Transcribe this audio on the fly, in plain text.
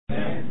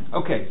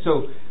Okay,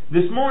 so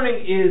this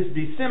morning is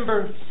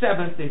December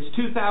 7th. It's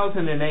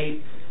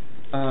 2008.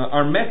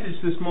 Our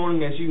message this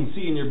morning, as you can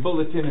see in your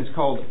bulletin, is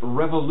called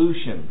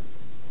Revolution.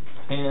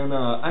 And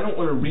I don't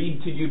want to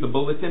read to you the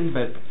bulletin,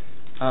 but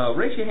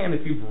raise your hand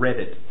if you've read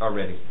it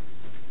already.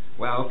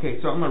 Wow, okay,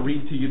 so I'm going to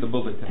read to you the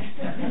bulletin.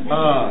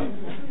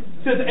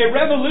 It says, a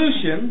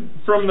revolution,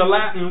 from the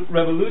Latin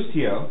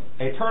revolutio,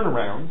 a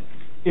turnaround,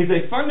 is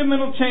a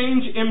fundamental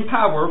change in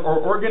power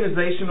or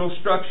organizational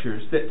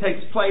structures that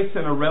takes place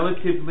in a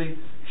relatively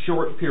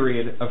short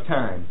period of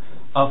time.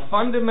 A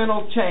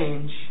fundamental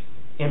change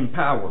in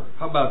power.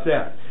 How about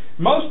that?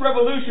 Most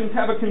revolutions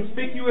have a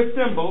conspicuous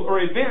symbol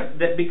or event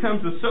that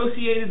becomes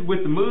associated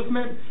with the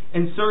movement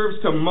and serves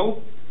to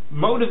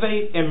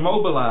motivate and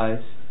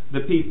mobilize the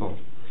people.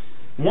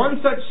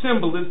 One such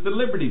symbol is the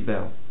Liberty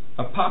Bell.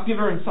 A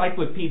popular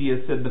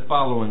encyclopedia said the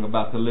following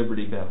about the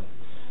Liberty Bell.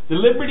 The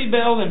Liberty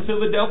Bell in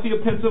Philadelphia,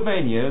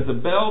 Pennsylvania is a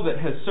bell that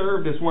has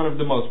served as one of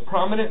the most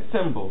prominent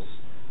symbols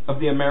of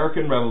the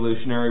American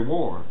Revolutionary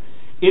War.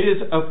 It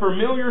is a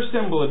familiar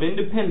symbol of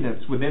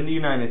independence within the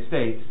United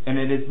States, and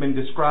it has been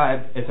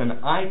described as an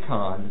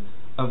icon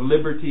of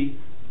liberty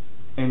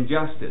and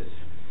justice.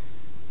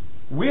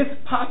 With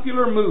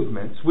popular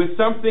movements, with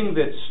something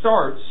that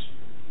starts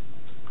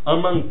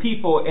among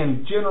people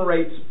and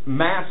generates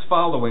mass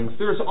followings,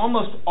 there's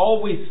almost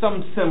always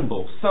some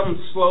symbol,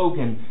 some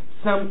slogan,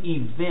 some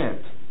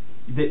event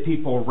that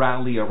people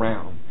rally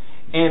around.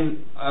 And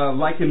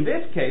like in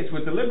this case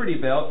with the Liberty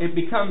Bell, it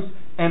becomes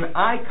an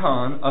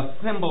icon, a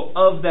symbol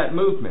of that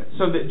movement.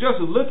 So that just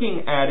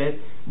looking at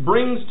it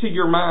brings to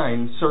your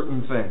mind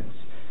certain things.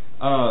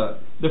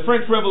 The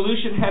French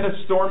Revolution had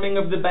a storming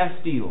of the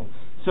Bastille.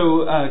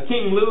 So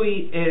King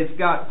Louis has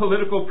got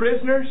political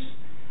prisoners.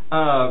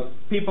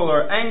 People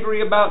are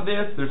angry about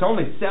this. There's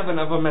only 7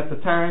 of them at the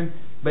time,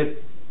 but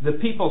the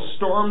people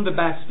stormed the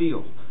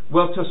Bastille.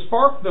 Well, to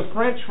spark the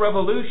French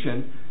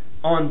Revolution,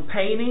 on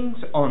paintings,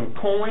 on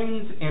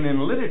coins, and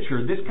in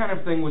literature, this kind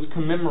of thing was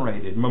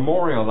commemorated,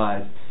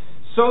 memorialized,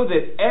 so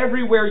that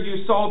everywhere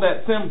you saw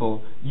that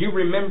symbol, you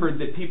remembered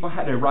that people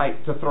had a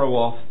right to throw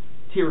off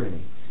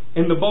tyranny.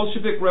 In the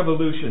Bolshevik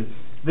Revolution,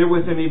 there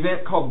was an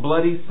event called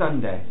Bloody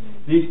Sunday.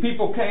 These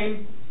people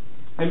came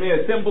and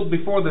they assembled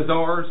before the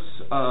Tsar's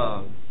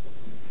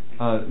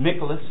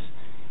Nicholas,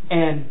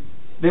 and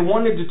they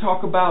wanted to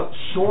talk about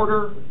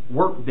shorter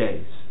work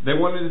days. They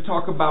wanted to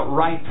talk about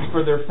rights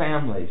for their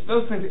families,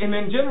 those things. And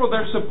in general,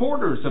 they're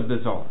supporters of the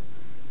Tsar.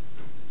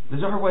 The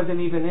Tsar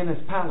wasn't even in his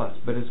palace,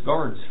 but his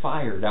guards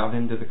fired out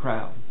into the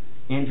crowd.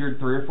 Injured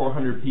 300 or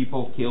 400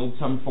 people, killed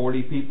some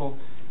 40 people.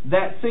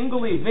 That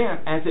single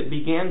event, as it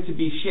began to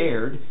be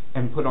shared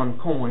and put on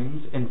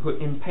coins and put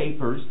in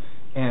papers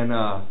and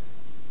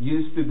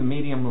used through the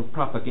medium of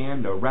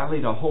propaganda,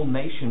 rallied a whole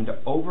nation to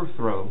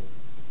overthrow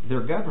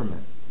their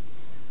government.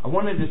 I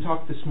wanted to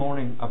talk this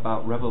morning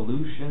about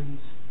revolutions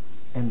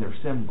and their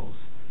symbols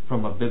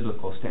from a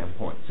biblical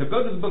standpoint. So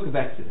go to the book of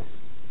Exodus.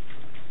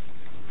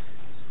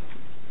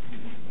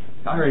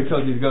 I already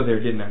told you to go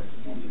there, didn't I?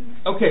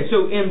 Okay,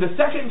 so in the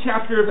 2nd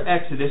chapter of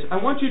Exodus, I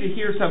want you to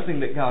hear something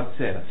that God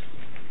says.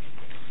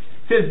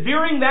 It says,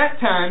 during that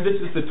time,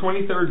 this is the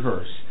 23rd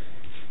verse,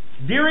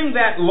 during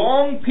that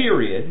long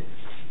period,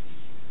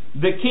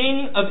 the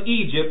king of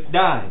Egypt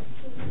died.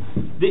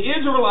 The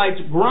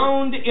Israelites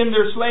groaned in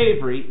their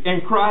slavery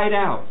and cried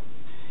out.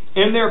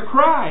 And their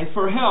cry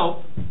for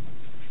help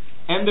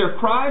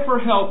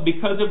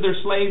because of their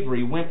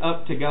slavery went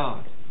up to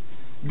God.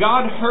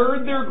 God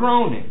heard their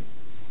groaning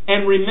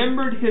and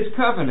remembered His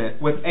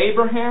covenant with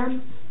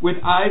Abraham, with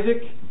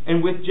Isaac,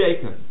 and with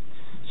Jacob.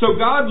 So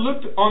God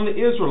looked on the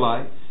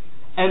Israelites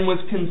and was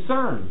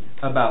concerned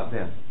about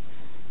them.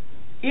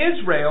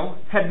 Israel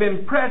had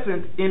been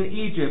present in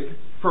Egypt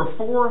for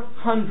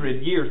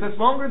 400 years. That's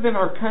longer than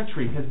our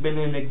country has been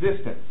in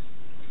existence.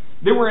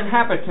 There were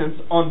inhabitants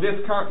on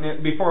this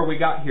continent before we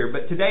got here,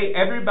 but today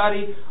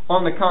everybody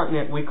on the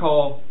continent we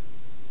call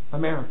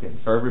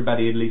Americans, or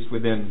everybody at least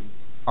within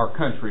our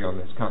country on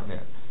this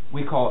continent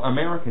we call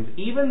Americans,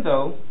 even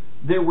though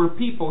there were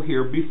people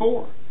here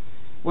before.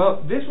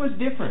 Well, this was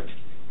different.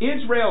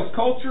 Israel's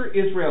culture,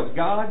 Israel's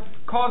God,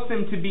 caused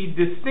them to be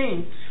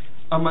distinct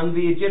among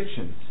the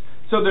Egyptians.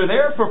 So they're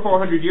there for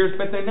 400 years,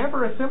 but they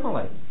never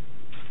assimilate.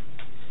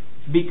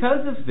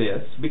 Because of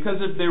this,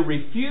 because of their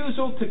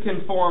refusal to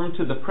conform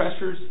to the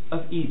pressures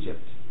of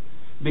Egypt,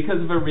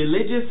 because of a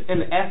religious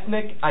and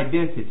ethnic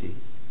identity,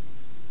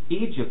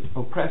 Egypt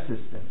oppresses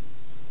them,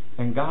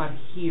 and God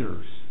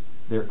hears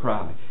their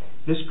cry.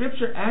 The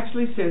Scripture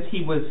actually says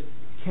He was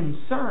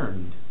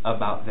concerned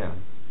about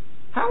them.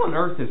 How on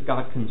earth is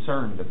God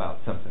concerned about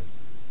something?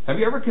 Have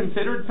you ever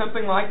considered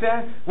something like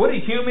that? What a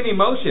human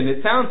emotion.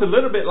 It sounds a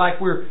little bit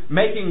like we're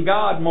making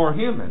God more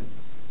human.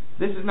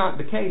 This is not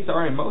the case.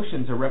 Our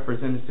emotions are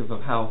representative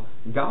of how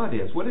God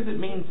is. What does it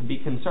mean to be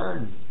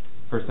concerned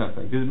for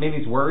something? Does it mean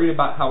He's worried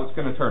about how it's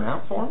going to turn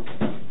out for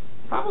Him?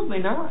 Probably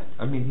not.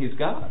 I mean, He's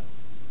God.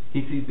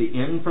 He sees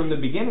the end from the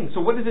beginning.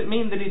 So what does it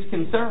mean that He's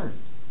concerned?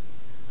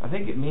 I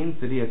think it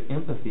means that He has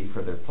empathy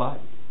for their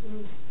plight.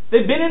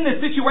 They've been in this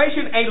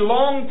situation a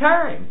long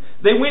time.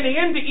 They went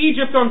into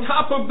Egypt on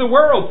top of the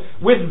world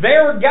with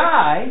their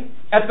guy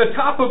at the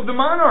top of the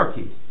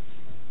monarchy.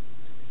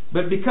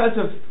 But because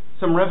of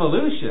some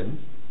revolution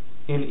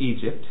in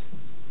Egypt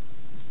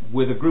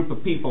with a group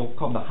of people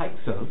called the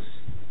Hyksos,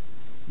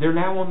 they're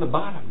now on the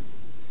bottom.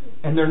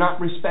 And they're not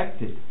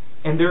respected.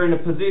 And they're in a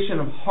position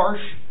of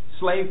harsh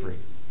slavery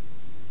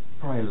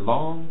for a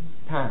long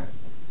time.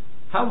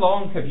 How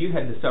long have you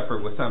had to suffer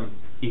with some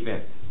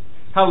event?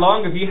 How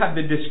long have you had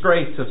the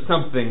disgrace of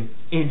something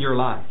in your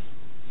life?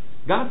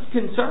 God's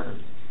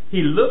concerned.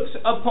 He looks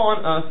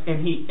upon us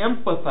and He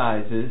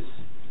empathizes.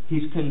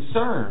 He's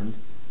concerned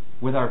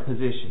with our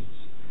positions.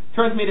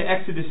 Turn with me to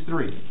Exodus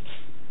 3.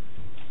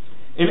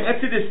 In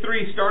Exodus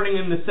 3, starting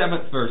in the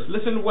 7th verse,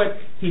 listen to what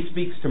He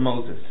speaks to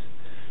Moses.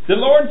 The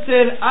Lord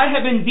said, I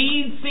have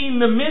indeed seen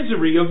the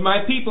misery of my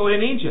people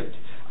in Egypt.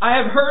 I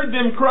have heard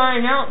them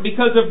crying out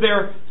because of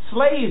their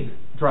slave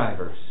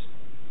drivers.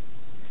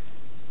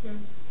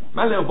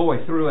 My little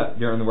boy threw up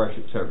during the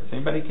worship service.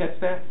 Anybody catch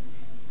that?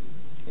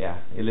 Yeah,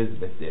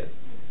 Elizabeth did.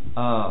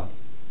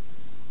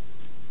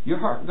 Your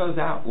heart goes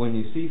out when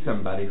you see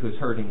somebody who's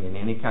hurting in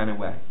any kind of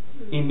way.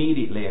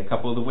 Immediately, a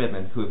couple of the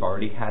women who have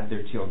already had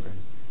their children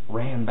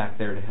ran back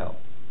there to help.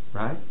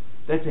 Right?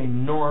 That's a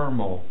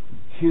normal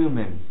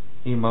human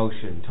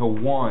emotion, to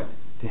want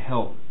to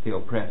help the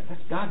oppressed.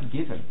 That's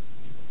God-given.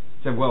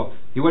 Said, well,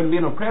 he wasn't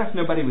being oppressed,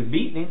 nobody was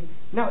beating him.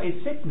 No,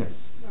 it's sickness.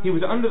 He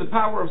was under the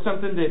power of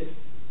something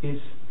that is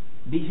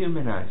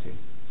dehumanizing,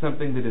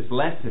 something that is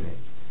lessening,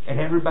 and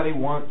everybody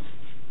wants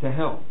to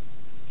help.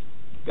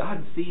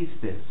 God sees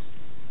this.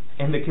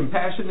 And the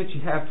compassion that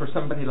you have for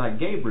somebody like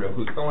Gabriel,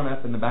 who's going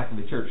up in the back of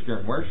the church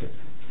during worship,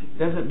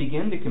 doesn't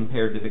begin to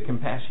compare to the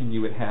compassion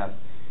you would have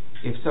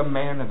if some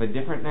man of a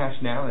different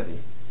nationality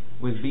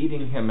was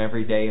beating him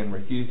every day and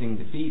refusing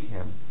to feed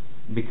him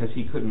because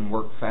he couldn't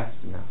work fast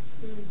enough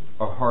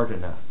or hard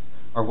enough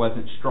or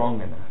wasn't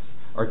strong enough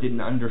or didn't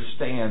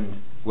understand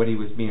what he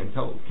was being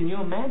told. Can you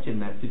imagine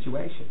that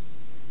situation?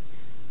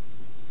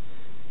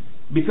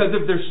 Because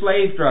of their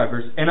slave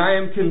drivers, and I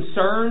am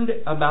concerned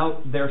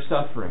about their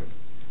suffering.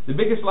 The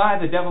biggest lie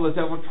the devil has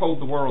ever told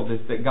the world is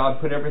that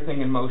God put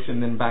everything in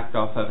motion, then backed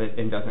off of it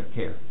and doesn't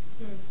care.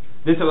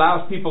 This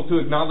allows people to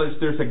acknowledge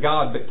there's a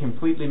God but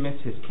completely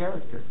miss His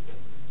character.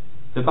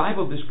 The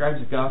Bible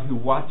describes a God who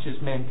watches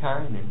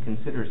mankind and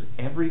considers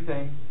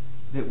everything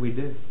that we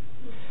do.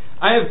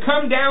 I have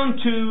come down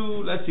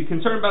to,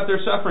 concerned about their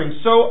suffering.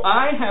 So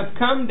I have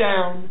come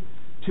down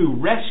to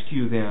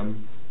rescue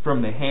them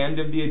from the hand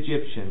of the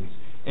Egyptians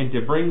and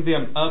to bring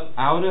them up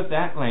out of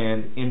that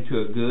land into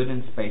a good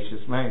and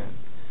spacious land.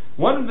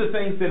 One of the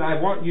things that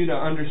I want you to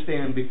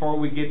understand before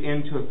we get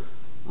into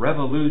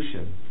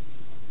revolution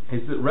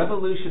is that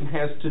revolution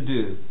has to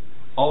do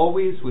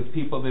always with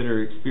people that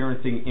are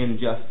experiencing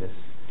injustice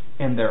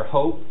and their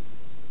hope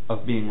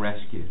of being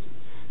rescued.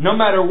 No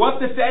matter what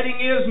the setting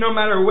is, no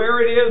matter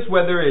where it is,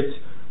 whether it's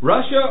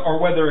Russia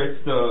or whether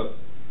it's the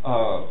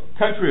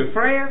country of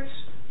France,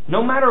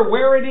 no matter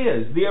where it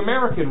is, the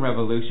American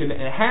Revolution,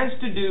 it has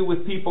to do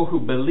with people who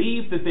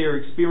believe that they are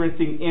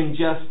experiencing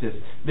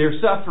injustice. They're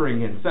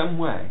suffering in some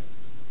way.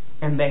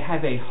 And they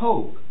have a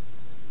hope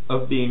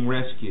of being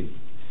rescued.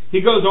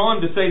 He goes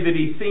on to say that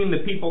he's seen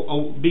the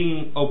people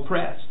being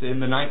oppressed in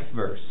the 9th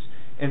verse.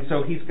 And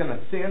so he's going to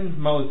send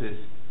Moses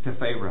to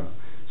Pharaoh.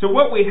 So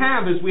what we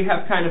have is we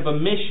have kind of a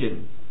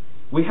mission.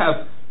 We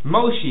have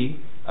Moshe,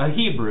 a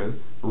Hebrew,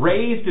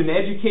 raised and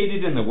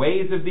educated in the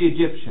ways of the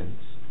Egyptians,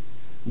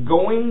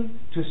 going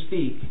to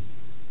speak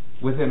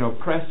with an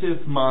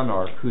oppressive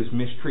monarch who's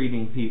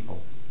mistreating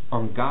people.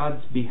 On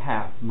God's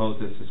behalf,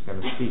 Moses is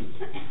going to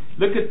speak.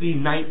 Look at the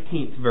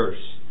 19th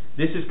verse.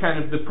 This is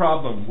kind of the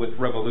problem with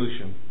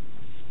revolution.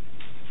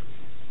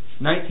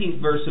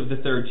 19th verse of the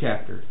 3rd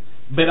chapter.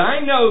 But I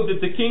know that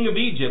the king of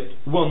Egypt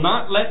will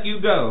not let you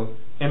go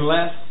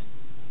unless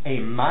a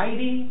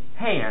mighty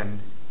hand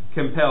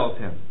compels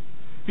him.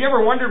 Have you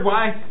ever wondered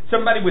why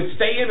somebody would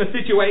stay in a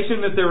situation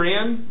that they're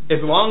in as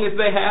long as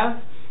they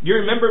have? You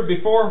remember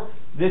before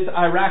this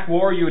Iraq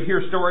war, you would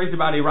hear stories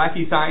about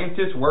Iraqi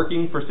scientists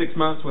working for 6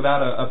 months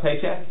without a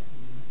paycheck?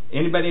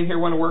 Anybody in here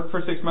want to work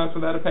for 6 months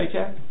without a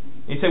paycheck?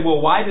 You say,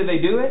 well, why do they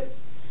do it?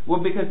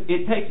 Well, because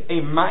it takes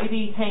a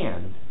mighty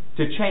hand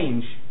to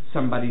change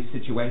somebody's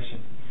situation.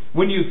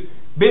 When you've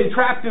been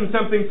trapped in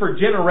something for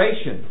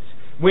generations,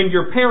 when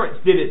your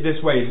parents did it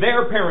this way,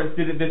 their parents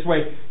did it this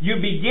way, you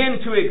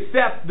begin to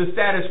accept the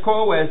status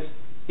quo as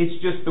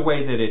it's just the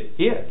way that it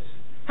is.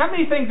 How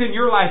many things in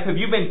your life have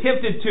you been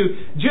tempted to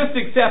just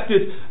accept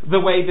as the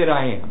way that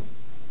I am?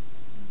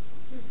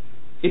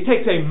 It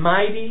takes a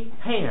mighty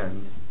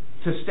hand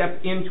to step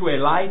into a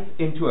life,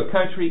 into a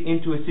country,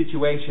 into a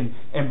situation,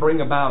 and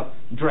bring about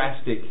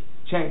drastic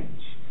change.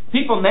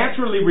 People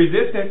naturally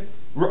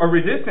are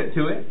resistant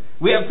to it.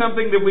 We have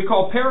something that we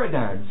call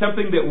paradigm,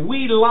 something that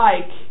we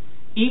like,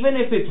 even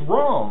if it's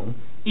wrong,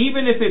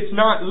 even if it's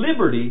not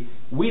liberty,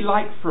 we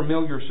like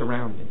familiar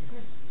surroundings.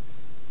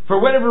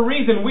 For whatever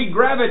reason, we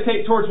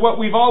gravitate towards what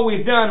we've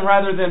always done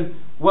rather than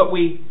what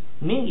we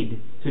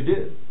need to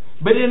do.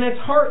 But in its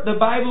heart, the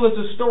Bible is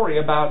a story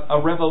about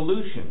a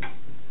revolution.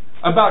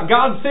 About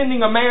God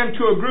sending a man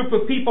to a group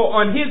of people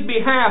on His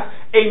behalf,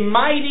 a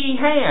mighty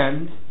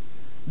hand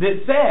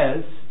that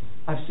says,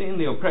 I've seen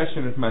the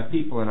oppression of my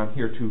people and I'm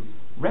here to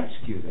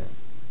rescue them.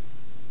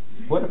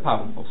 What a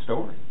powerful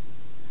story.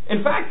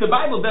 In fact, the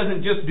Bible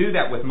doesn't just do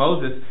that with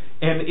Moses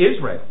and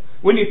Israel.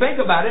 When you think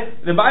about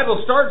it, the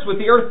Bible starts with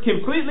the earth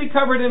completely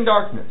covered in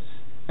darkness.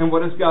 And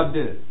what does God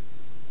do?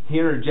 He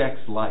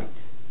interjects light.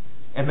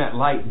 And that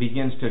light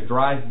begins to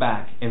drive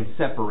back and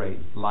separate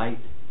light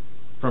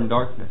from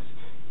darkness.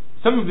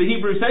 Some of the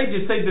Hebrew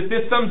sages say that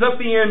this sums up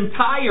the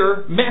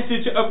entire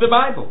message of the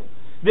Bible.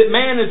 That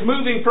man is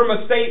moving from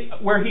a state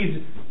where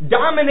he's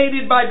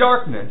dominated by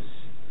darkness,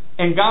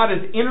 and God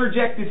has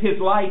interjected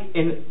His light,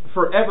 and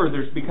forever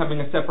there's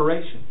becoming a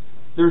separation.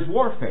 There's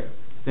warfare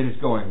that is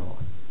going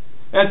on.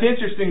 Now, it's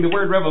interesting, the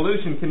word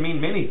revolution can mean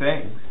many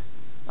things.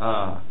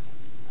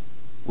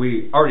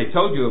 We already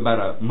told you about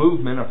a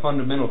movement, a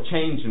fundamental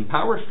change in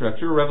power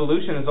structure. A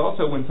revolution is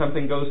also when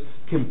something goes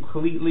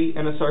completely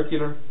in a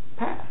circular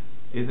path.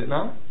 Is it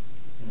not?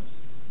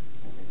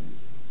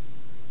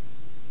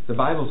 The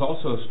Bible is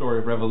also a story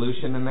of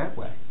revolution in that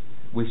way.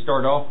 We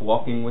start off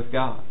walking with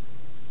God.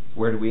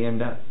 Where do we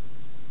end up?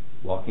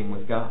 Walking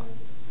with God.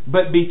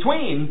 But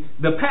between,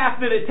 the path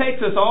that it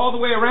takes us all the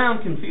way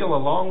around can feel a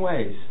long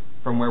ways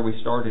from where we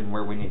started and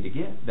where we need to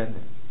get, doesn't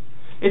it?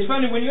 It's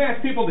funny, when you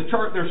ask people to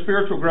chart their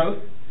spiritual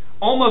growth,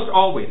 almost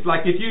always,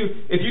 like if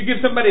you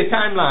give somebody a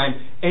timeline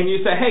and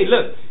you say, hey,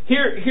 look,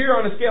 here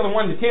on a scale of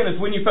 1 to 10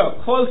 is when you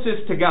felt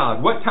closest to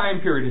God. What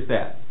time period is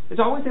that? It's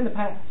always in the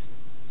past.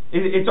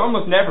 It's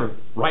almost never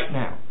right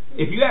now.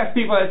 If you ask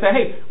people that say,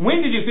 hey,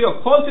 when did you feel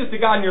closest to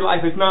God in your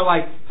life? It's not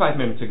like 5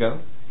 minutes ago.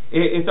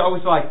 It's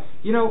always like,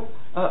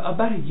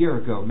 about a year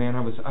ago, man, I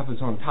was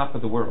on top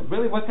of the world.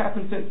 Really, what's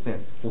happened since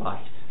then?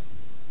 Life.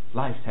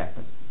 Life's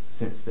happened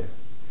since then.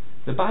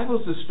 The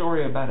Bible's a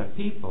story about a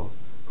people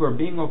who are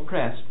being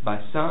oppressed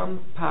by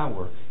some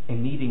power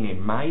and needing a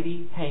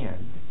mighty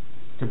hand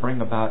to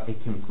bring about a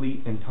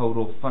complete and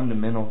total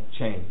fundamental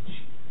change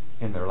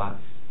in their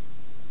life.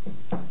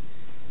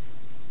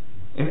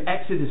 In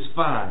Exodus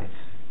 5,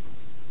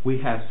 we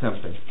have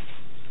something.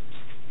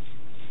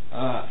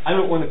 I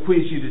don't want to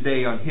quiz you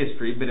today on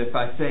history, but if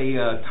I say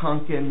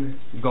Tonkin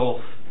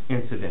Gulf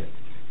incident,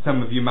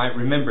 some of you might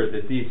remember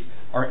that these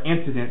are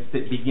incidents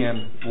that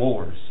begin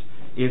wars.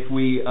 If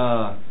we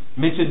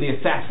mention the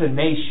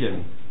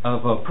assassination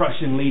of a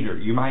Prussian leader,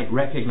 you might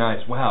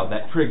recognize, wow,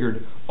 that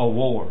triggered a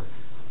war.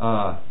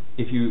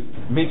 If you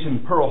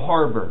mention Pearl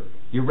Harbor,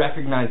 you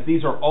recognize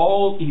these are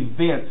all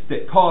events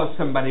that cause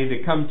somebody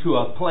to come to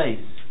a place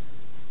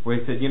where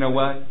he said, you know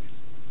what,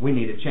 we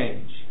need a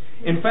change.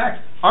 In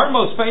fact, our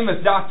most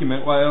famous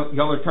document, while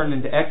y'all are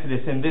turning to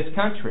Exodus in this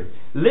country,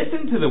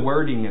 listen to the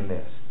wording in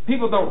this.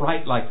 People don't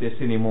write like this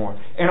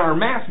anymore. And our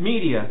mass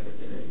media,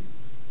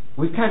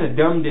 we've kind of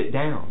dumbed it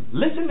down.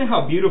 Listen to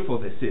how beautiful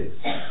this is.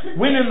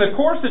 When in the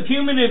course of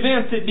human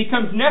events it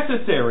becomes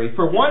necessary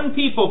for one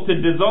people to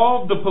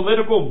dissolve the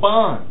political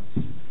bonds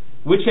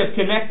which have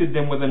connected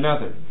them with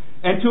another,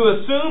 and to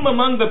assume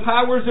among the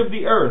powers of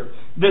the earth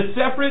the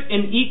separate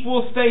and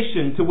equal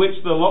station to which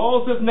the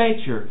laws of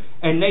nature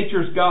and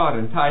nature's God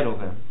entitle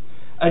them.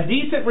 A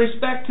decent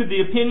respect to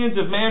the opinions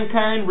of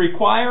mankind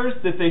requires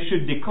that they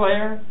should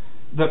declare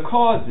the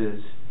causes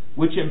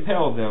which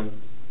impel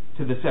them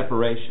to the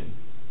separation.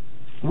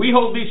 We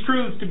hold these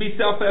truths to be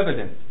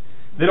self-evident,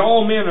 that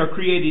all men are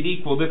created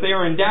equal, that they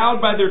are endowed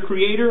by their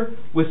Creator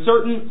with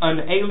certain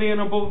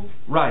unalienable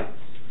rights,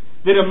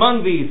 that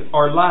among these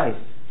are life,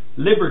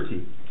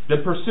 liberty, the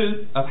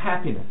pursuit of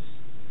happiness,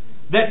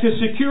 that to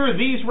secure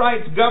these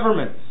rights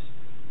governments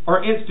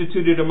are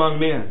instituted among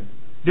men,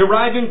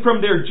 deriving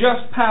from their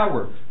just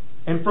power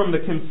and from the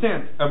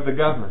consent of the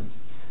governed,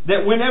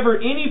 that whenever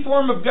any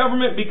form of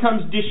government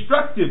becomes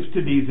destructive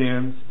to these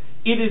ends,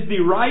 it is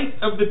the right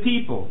of the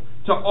people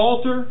to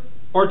alter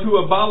or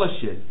to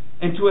abolish it,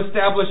 and to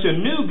establish a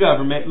new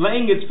government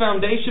laying its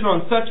foundation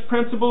on such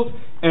principles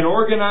and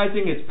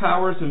organizing its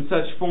powers in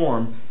such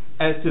form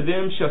as to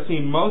them shall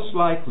seem most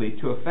likely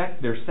to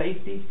affect their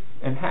safety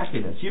and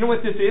happiness. You know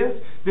what this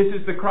is? This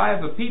is the cry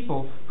of a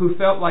people who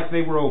felt like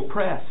they were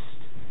oppressed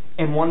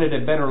and wanted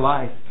a better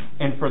life,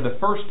 and for the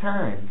first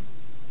time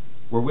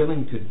were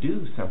willing to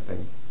do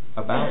something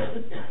about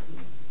it.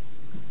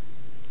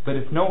 But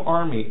if no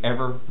army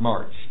ever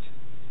marched,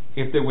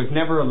 if there was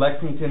never a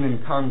Lexington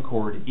and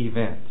Concord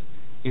event,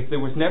 if there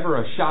was never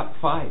a shot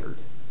fired,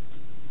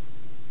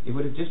 it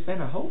would have just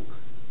been a hope,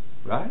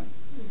 right?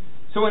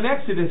 So in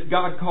Exodus,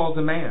 God calls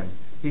a man.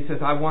 He says,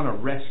 I want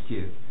to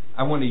rescue.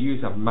 I want to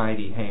use a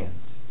mighty hand.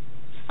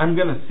 I'm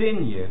going to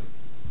send you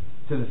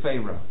to the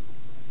Pharaoh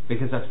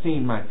because I've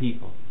seen my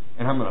people,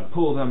 and I'm going to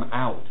pull them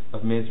out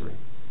of misery.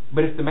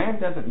 But if the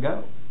man doesn't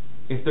go,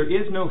 if there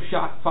is no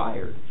shot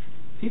fired,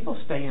 people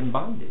stay in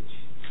bondage.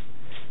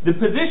 The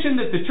position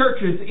that the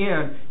church is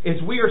in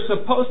is we are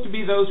supposed to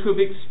be those who have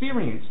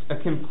experienced a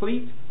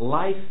complete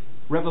life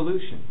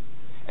revolution.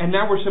 And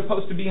now we're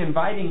supposed to be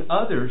inviting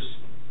others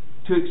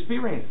to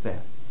experience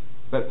that.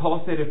 But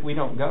Paul said if we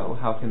don't go,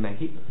 how can they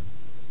hear?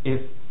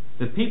 If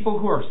the people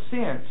who are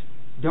sent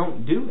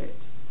don't do it,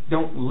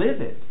 don't live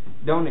it,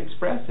 don't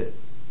express it,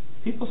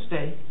 people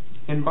stay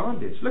in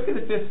bondage. Look at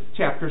this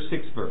chapter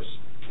 6 verse.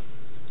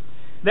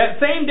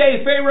 That same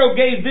day Pharaoh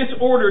gave this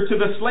order to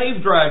the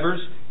slave drivers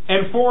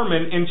and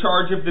foremen in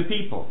charge of the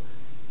people.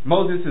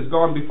 Moses has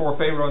gone before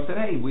Pharaoh and said,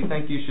 hey, we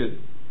think you should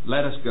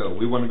let us go.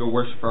 We want to go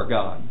worship our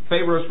God.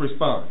 Pharaoh's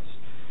response,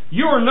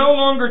 you are no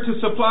longer to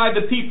supply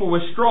the people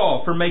with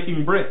straw for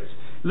making bricks.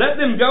 Let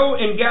them go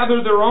and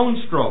gather their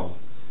own straw,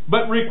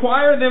 but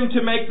require them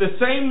to make the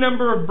same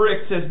number of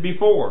bricks as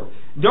before.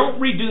 Don't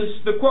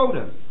reduce the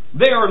quota.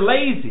 They are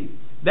lazy.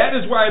 That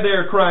is why they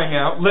are crying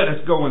out, let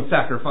us go and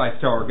sacrifice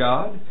to our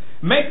God.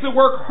 Make the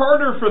work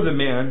harder for the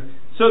men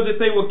so that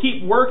they will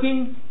keep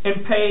working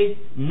and pay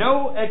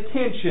no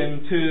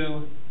attention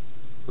to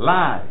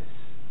lies.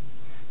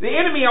 The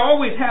enemy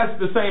always has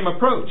the same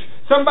approach.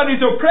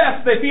 Somebody's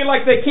oppressed, they feel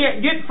like they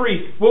can't get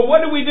free. Well,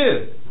 what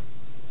do?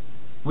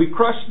 We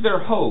crush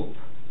their hope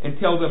and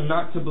tell them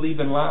not to believe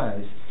in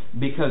lies,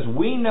 because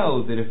we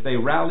know that if they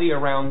rally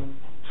around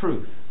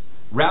truth,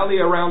 rally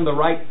around the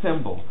right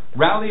symbol,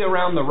 rally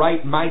around the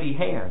right mighty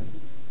hand,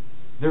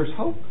 there's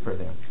hope for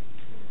them.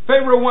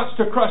 Pharaoh wants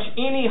to crush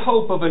any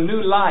hope of a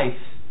new life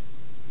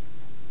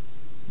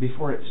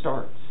before it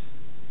starts.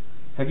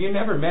 Have you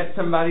never met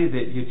somebody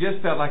that you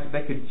just felt like if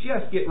they could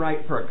just get right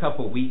for a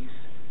couple weeks,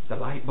 the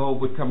light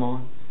bulb would come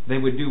on, they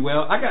would do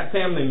well? I got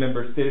family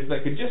members that if they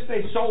could just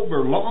stay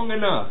sober long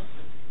enough,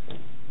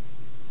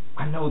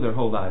 I know their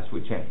whole lives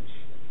would change.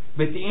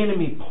 But the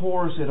enemy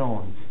pours it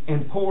on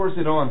and pours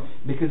it on,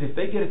 because if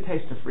they get a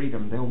taste of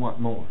freedom, they'll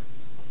want more.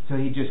 So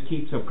he just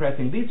keeps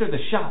oppressing. These are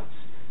the shots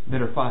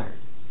that are fired.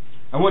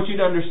 I want you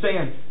to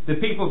understand, the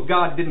people of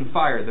God didn't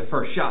fire the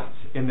first shots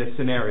in this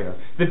scenario.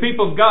 The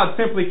people of God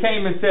simply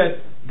came and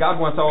said, God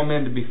wants all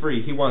men to be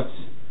free. He wants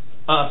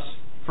us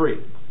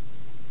free.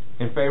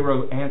 And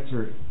Pharaoh's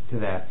answer to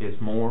that is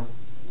more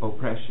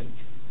oppression.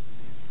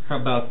 How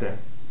about that?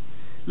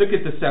 Look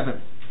at the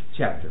 7th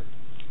chapter.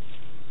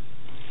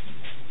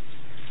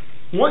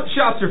 Once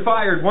shots are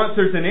fired, once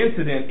there's an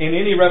incident in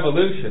any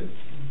revolution,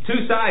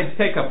 two sides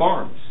take up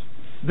arms.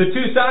 The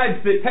two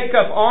sides that take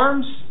up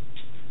arms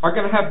are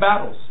going to have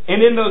battles.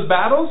 And in those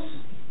battles,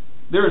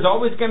 there is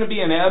always going to be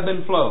an ebb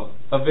and flow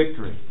of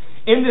victory.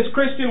 In this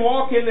Christian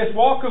walk, in this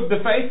walk of the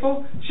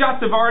faithful,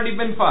 shots have already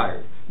been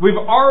fired. We've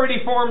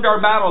already formed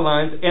our battle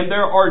lines, and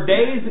there are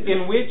days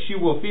in which you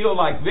will feel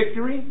like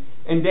victory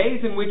and days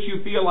in which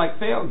you feel like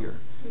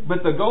failure.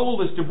 But the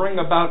goal is to bring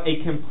about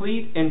a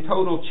complete and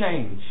total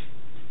change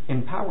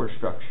in power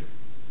structure.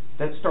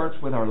 That starts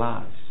with our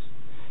lives.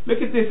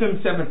 Look at this in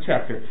the 7th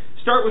chapter.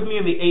 Start with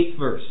me in the 8th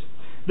verse.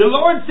 The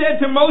Lord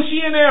said to Moshe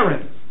and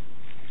Aaron,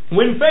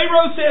 when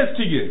Pharaoh says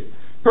to you,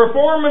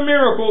 perform a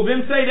miracle,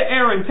 then say to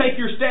Aaron, take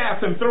your staff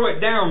and throw it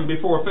down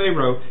before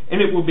Pharaoh, and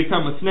it will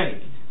become a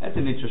snake. That's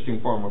an interesting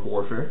form of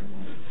warfare.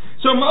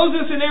 So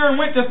Moses and Aaron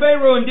went to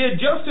Pharaoh and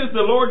did just as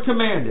the Lord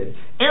commanded.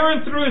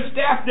 Aaron threw his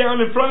staff down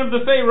in front of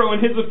the Pharaoh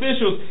and his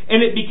officials,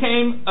 and it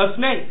became a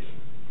snake.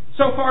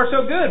 So far,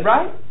 so good,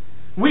 right?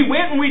 We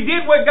went and we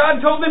did what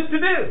God told us to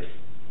do.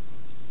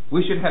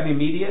 We should have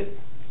immediate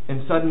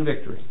and sudden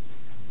victory.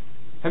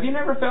 Have you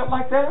never felt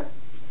like that?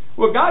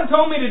 Well, God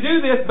told me to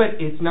do this, but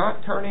it's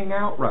not turning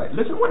out right.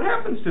 Listen what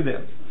happens to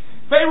them.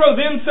 Pharaoh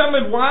then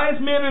summoned wise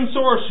men and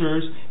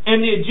sorcerers, and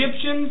the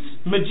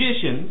Egyptians,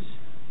 magicians,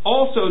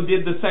 also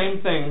did the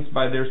same things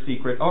by their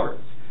secret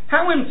arts.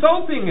 How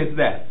insulting is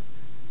that?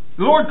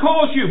 The Lord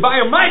calls you, by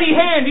a mighty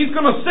hand, He's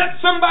going to set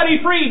somebody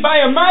free.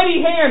 By a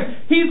mighty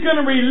hand, He's going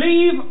to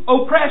relieve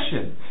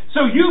oppression.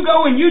 So you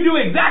go and you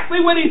do exactly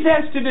what He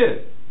says to do.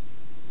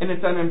 And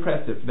it's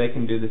unimpressive. They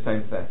can do the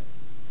same thing.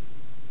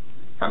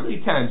 How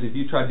many times have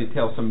you tried to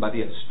tell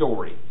somebody a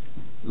story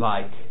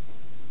like,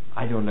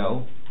 I don't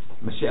know,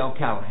 Michelle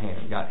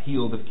Callahan got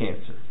healed of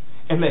cancer,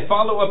 and they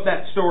follow up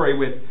that story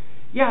with,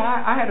 yeah,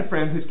 I had a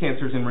friend whose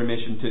cancer's in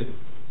remission too.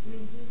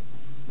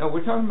 No,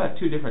 we're talking about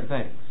two different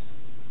things.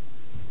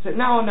 Said,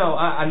 no,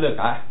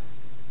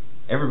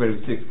 everybody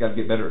who's sick's got to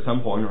get better at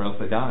some point or else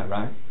they die,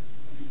 right?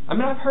 I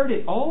mean, I've heard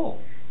it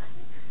all.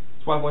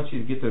 That's why I want you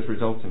to get those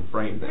results and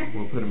frame them.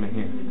 We'll put them in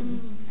here.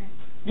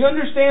 You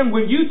understand,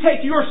 when you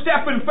take your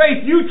step in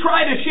faith, you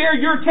try to share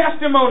your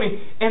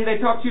testimony, and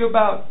they talk to you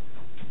about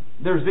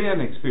their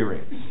Zen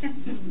experience.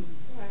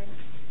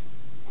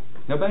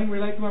 Nobody can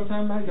relate to what I'm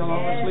talking about? Y'all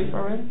all asleep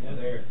already?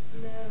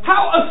 No.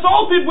 How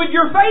assaulted would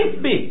your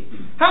faith be?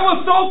 How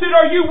assaulted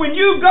are you when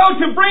you go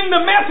to bring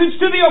the message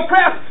to the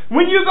oppressed,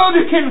 when you go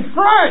to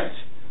confront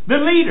the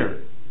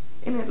leader,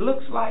 and it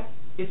looks like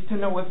it's to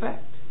no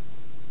effect?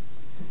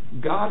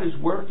 God is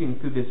working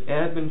through this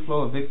ebb and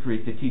flow of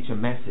victory to teach a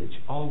message,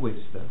 always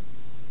though.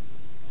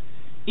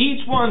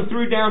 Each one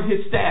threw down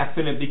his staff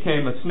and it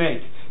became a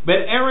snake,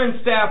 but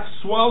Aaron's staff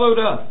swallowed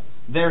up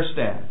their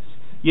staffs.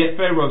 Yet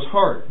Pharaoh's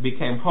heart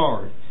became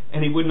hard,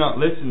 and he would not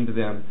listen to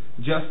them,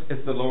 just as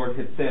the Lord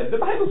had said. The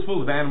Bible's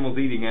full of animals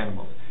eating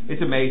animals.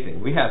 It's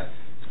amazing. We have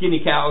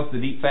skinny cows that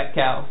eat fat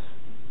cows,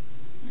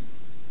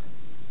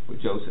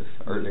 with Joseph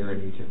earlier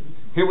in Egypt.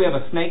 Here we have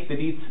a snake that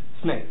eats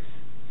snakes.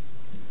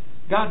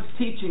 God's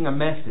teaching a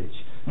message.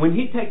 When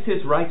He takes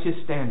His righteous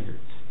standards,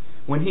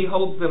 when He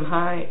holds them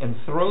high and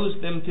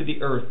throws them to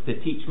the earth to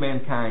teach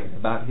mankind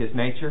about His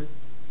nature,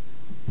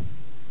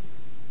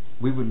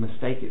 we would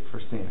mistake it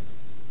for sin.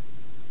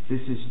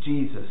 This is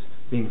Jesus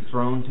being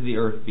thrown to the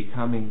earth,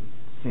 becoming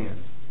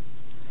sin.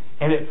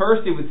 And at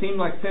first it would seem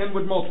like sin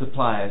would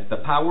multiply as the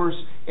powers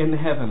in the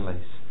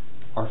heavenlies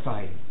are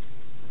fighting.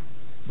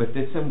 But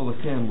this symbol of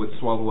sin would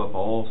swallow up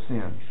all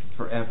sin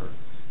forever.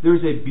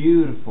 There's a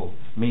beautiful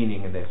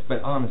meaning in this.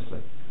 But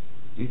honestly,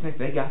 do you think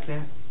they got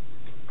that?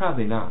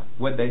 Probably not.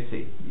 What'd they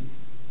see?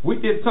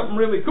 We did something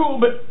really cool,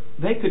 but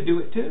they could do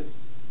it too.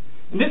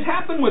 And this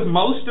happened with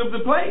most of the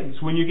plagues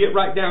when you get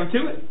right down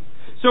to it.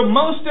 So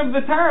most of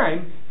the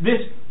time, this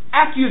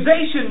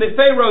accusation that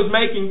Pharaoh's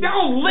making,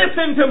 don't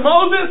listen to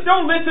Moses,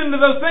 don't listen to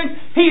those things.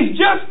 He's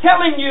just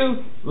telling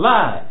you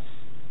lies.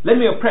 Let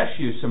me oppress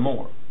you some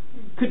more.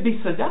 Could be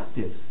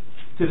seductive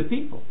to the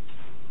people.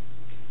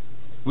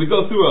 We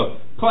go through a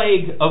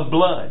plague of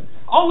blood.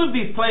 All of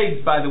these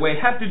plagues, by the way,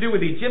 have to do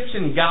with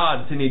Egyptian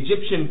gods and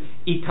Egyptian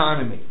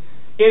economy.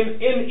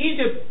 In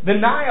Egypt, the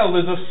Nile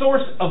is a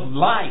source of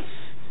life.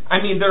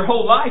 I mean, their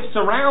whole life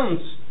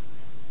surrounds,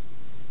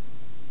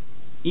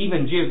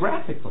 even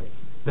geographically,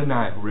 the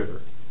Nile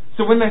River.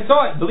 So when they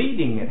saw it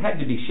bleeding, it had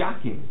to be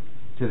shocking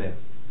to them.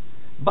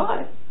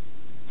 But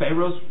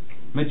Pharaoh's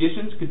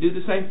magicians could do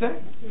the same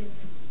thing.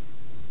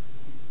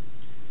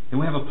 Then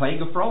we have a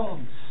plague of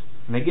frogs.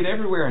 And they get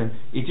everywhere. And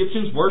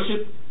Egyptians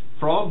worship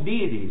frog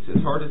deities,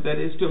 as hard as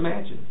that is to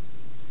imagine.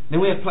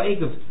 Then we have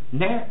plague of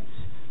gnats.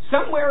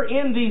 Somewhere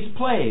in these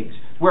plagues,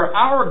 where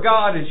our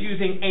God is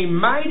using a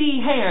mighty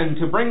hand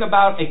to bring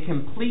about a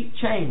complete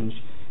change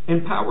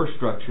in power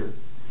structure,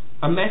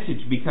 a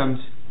message becomes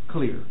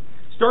clear.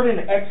 Starting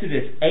in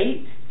Exodus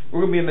 8,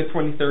 we're going to be in the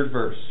 23rd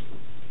verse.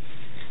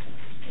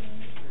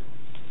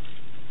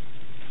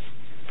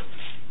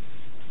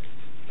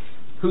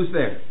 Who's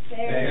there?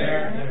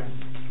 There.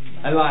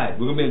 I lied.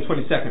 We're going to be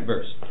in the 22nd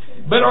verse.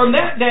 But on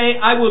that day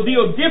I will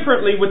deal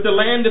differently with the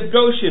land of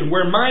Goshen,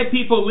 where my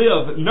people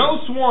live. No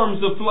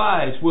swarms of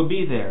flies will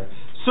be there,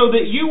 so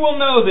that you will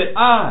know that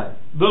I,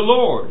 the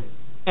Lord,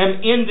 am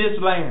in this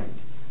land.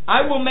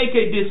 I will make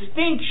a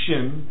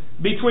distinction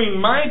between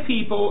my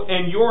people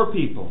and your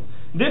people.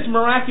 This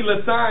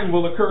miraculous sign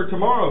will occur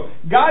tomorrow.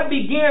 God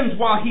begins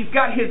while He's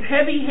got His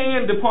heavy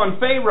hand upon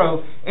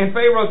Pharaoh and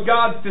Pharaoh's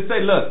gods to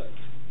say, look,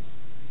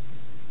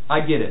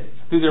 I get it.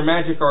 Through their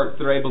magic arts,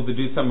 they're able to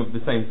do some of the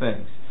same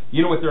things.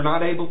 You know what they're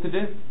not able to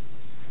do?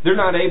 They're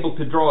not able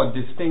to draw a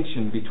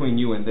distinction between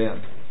you and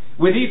them.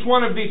 With each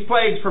one of these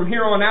plagues from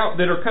here on out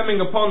that are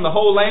coming upon the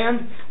whole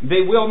land,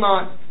 they will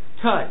not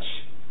touch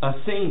a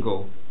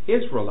single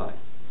Israelite.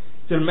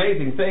 It's an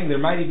amazing thing. There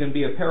might even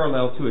be a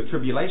parallel to a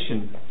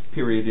tribulation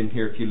period in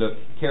here if you look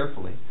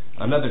carefully.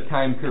 Another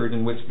time period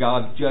in which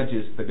God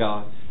judges the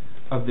gods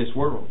of this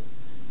world.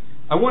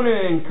 I want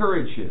to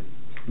encourage you.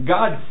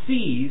 God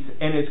sees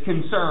and is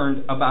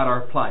concerned about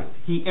our plight.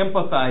 He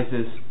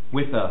empathizes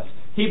with us.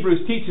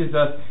 Hebrews teaches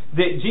us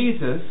that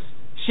Jesus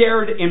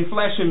shared in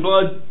flesh and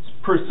blood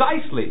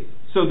precisely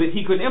so that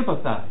He could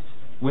empathize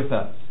with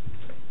us.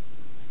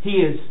 He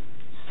is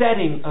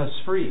setting us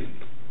free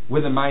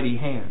with a mighty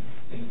hand.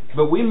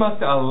 But we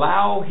must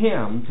allow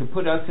Him to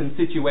put us in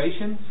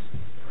situations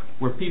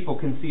where people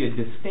can see a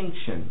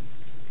distinction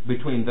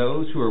between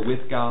those who are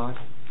with God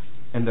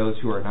and those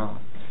who are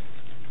not.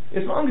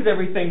 As long as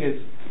everything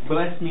is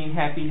bless me,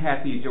 happy,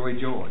 happy, joy,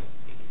 joy.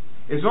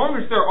 As long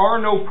as there are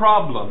no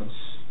problems,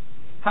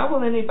 how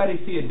will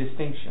anybody see a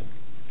distinction?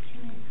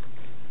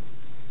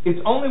 It's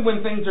only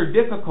when things are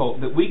difficult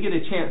that we get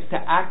a chance to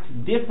act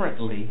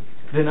differently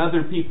than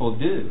other people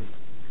do.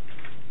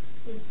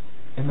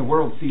 And the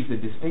world sees a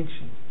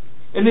distinction.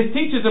 And this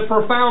teaches a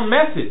profound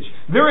message.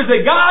 There is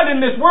a God in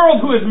this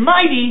world who is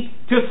mighty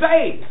to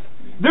save.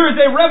 There is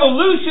a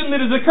revolution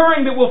that is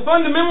occurring that will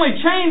fundamentally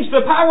change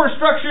the power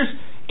structures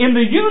in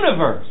the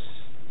universe.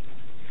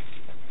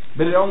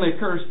 But it only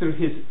occurs through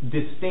His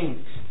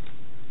distinct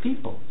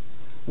people.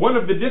 One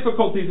of the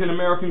difficulties in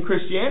American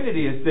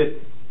Christianity is that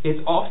it's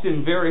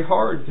often very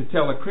hard to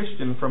tell a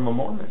Christian from a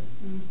Mormon.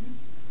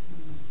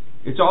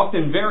 It's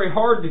often very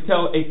hard to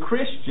tell a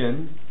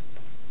Christian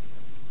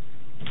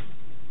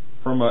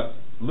from a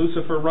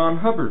Lucifer Ron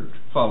Hubbard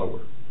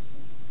follower.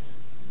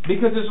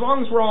 Because as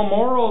long as we're all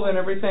moral and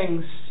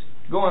everything's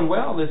going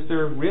well, is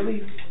there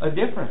really a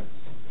difference?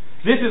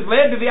 This has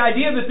led to the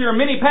idea that there are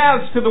many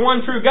paths to the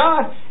one true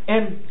God,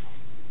 and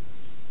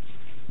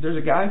there's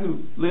a guy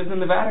who lives in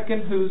the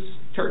Vatican whose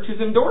church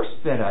has endorsed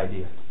that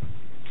idea.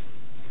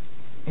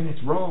 And it's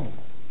wrong.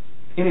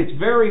 In its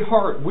very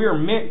heart, we're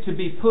meant to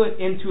be put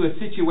into a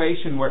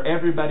situation where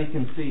everybody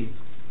can see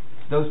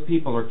those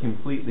people are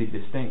completely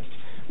distinct.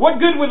 What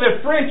good would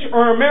a French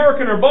or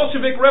American or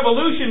Bolshevik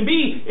revolution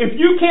be if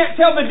you can't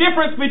tell the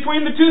difference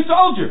between the two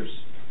soldiers?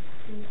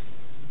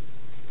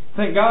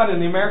 Thank God in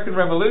the American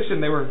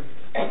Revolution they were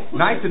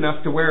nice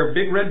enough to wear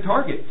big red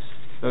targets,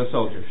 those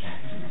soldiers.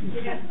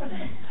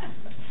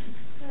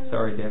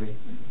 Sorry, Debbie.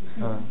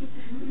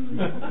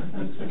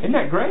 Isn't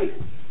that great?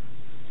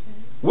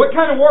 What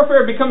kind of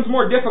warfare becomes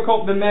more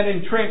difficult than that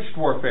entrenched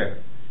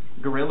warfare?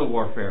 Guerrilla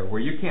warfare,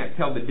 where you can't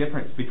tell the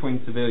difference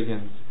between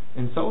civilians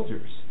and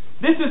soldiers.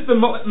 This is the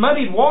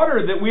muddied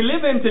water that we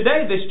live in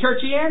today, this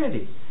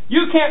churchianity.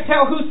 You can't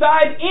tell whose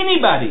side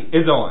anybody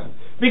is on,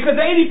 because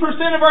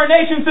 80% of our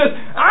nation says,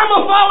 I'm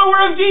a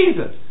follower of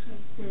Jesus.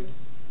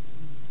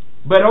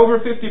 But over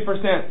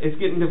 50% is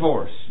getting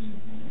divorced.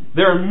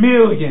 There are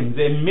millions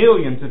and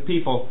millions of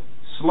people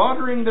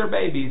slaughtering their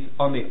babies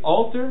on the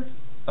altar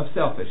of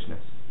selfishness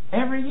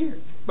every year.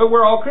 But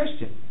we're all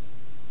Christians.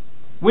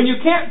 When you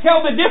can't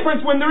tell the difference,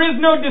 when there is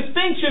no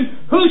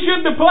distinction, who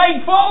should the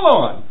plague fall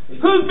on?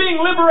 Who's being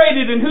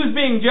liberated and who's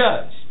being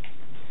judged?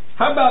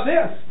 How about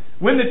this?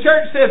 When the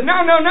church says, no,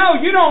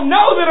 you don't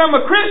know that I'm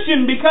a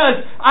Christian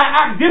because I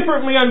act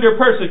differently under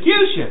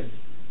persecution.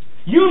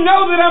 You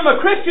know that I'm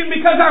a Christian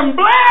because I'm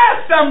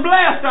blessed,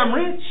 I'm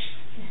rich.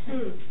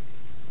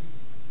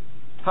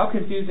 How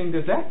confusing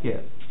does that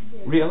get?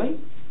 Really?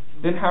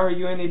 Then how are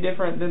you any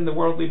different than the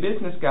worldly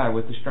business guy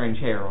with the strange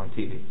hair on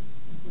TV?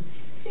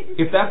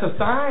 If that's a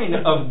sign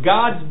of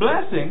God's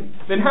blessing,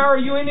 then how are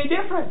you any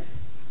different?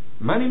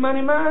 Money,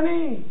 money,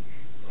 money.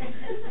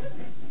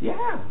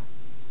 Yeah.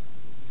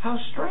 How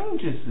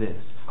strange is this?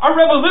 Our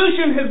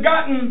revolution has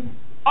gotten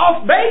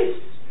off base.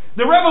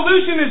 The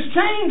revolution has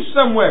changed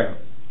somewhere.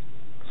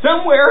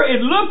 Somewhere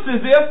it looks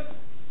as if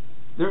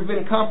there have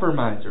been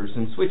compromisers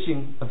and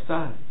switching of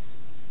sides.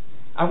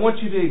 I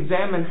want you to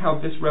examine how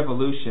this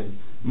revolution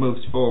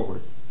moves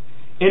forward.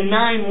 In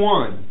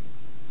 9:1,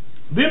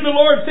 then the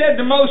Lord said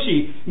to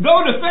Moshe,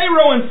 go to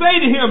Pharaoh and say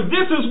to him,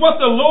 this is what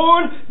the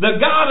Lord, the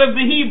God of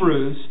the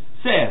Hebrews,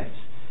 says.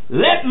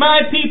 Let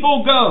my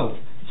people go,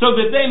 so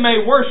that they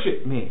may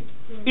worship me.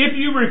 If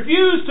you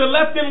refuse to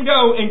let them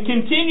go and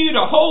continue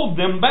to hold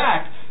them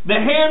back, the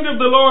hand of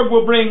the Lord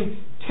will bring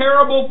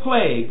terrible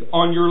plague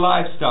on your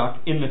livestock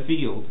in the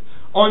field,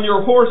 on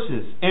your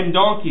horses and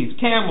donkeys,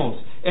 camels,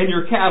 and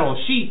your cattle,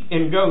 sheep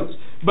and goats.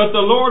 But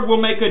the Lord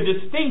will make a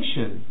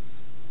distinction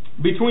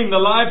between the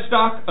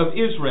livestock of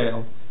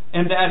Israel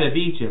and that of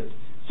Egypt,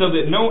 so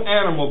that no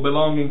animal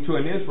belonging to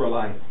an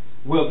Israelite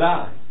will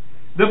die.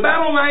 The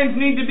battle lines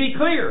need to be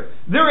clear.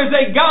 There is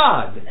a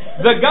God,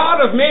 the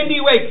God of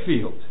Mandy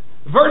Wakefield,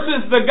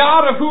 versus the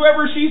God of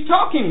whoever she's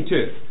talking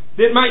to.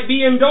 That might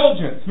be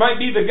indulgence, might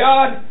be the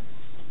God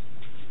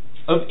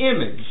of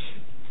image,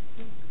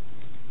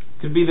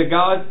 could be the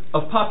God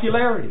of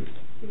popularity.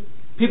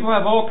 People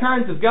have all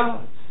kinds of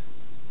gods.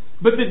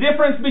 But the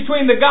difference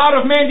between the God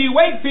of Mandy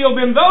Wakefield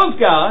and those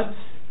gods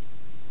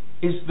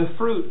is the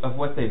fruit of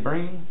what they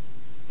bring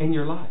in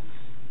your life.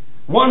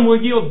 One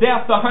will yield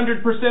death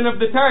 100%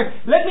 of the time.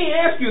 Let me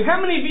ask you,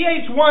 how many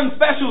VH1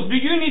 specials do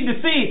you need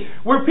to see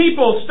where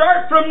people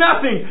start from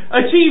nothing,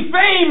 achieve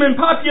fame and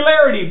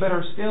popularity, but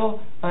are still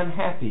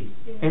unhappy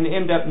and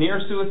end up near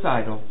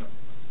suicidal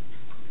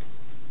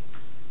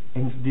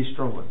and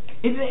destroyed?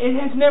 It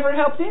has never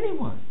helped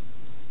anyone.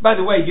 By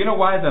the way, you know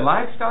why the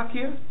livestock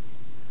here?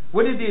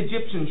 What did the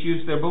Egyptians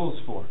use their bulls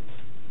for?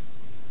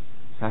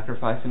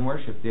 Sacrifice and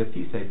worship, the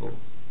Apis bull.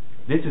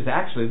 This is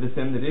actually the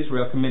sin that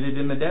Israel committed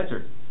in the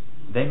desert.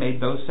 They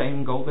made those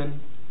same golden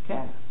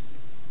calves.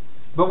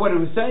 But what it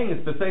was saying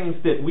is the things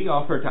that we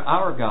offer to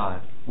our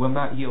God will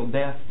not yield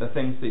death. The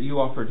things that you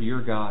offer to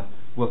your God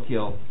will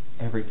kill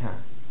every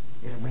time.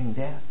 It'll bring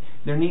death.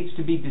 There needs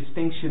to be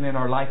distinction in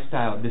our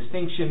lifestyle,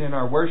 distinction in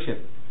our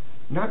worship.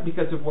 Not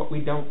because of what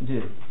we don't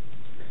do.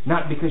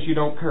 Not because you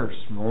don't curse.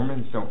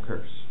 Mormons don't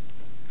curse.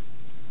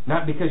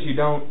 Not because you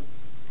don't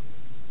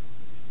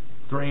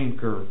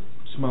drink or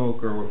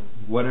smoke or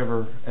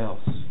whatever else.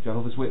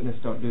 Jehovah's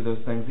Witnesses don't do those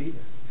things either.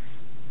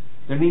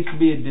 There needs to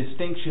be a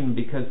distinction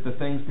because the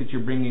things that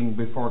you're bringing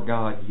before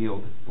God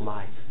yield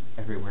life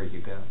everywhere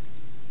you go.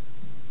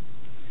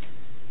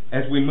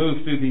 As we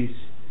move through these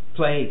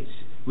plagues,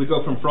 we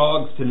go from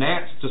frogs to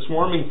gnats to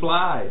swarming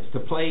flies to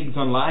plagues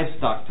on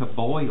livestock to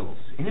boils.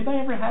 Anybody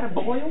ever had a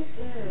boil?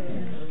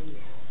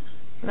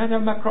 We're not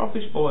talking about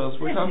crawfish boils.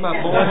 We're talking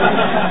about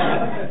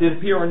boils that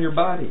appear on your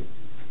body.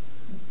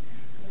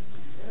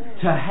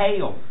 To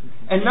hail.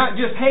 And not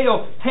just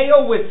hail.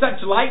 Hail with such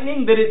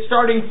lightning that it's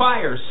starting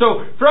fires.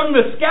 So from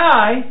the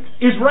sky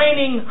is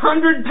raining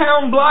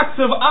 100-pound blocks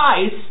of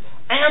ice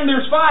and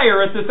there's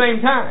fire at the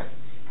same time.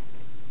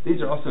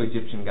 These are also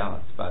Egyptian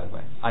gods, by the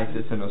way.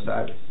 Isis and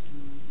Osiris.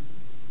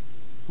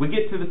 We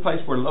get to the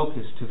place where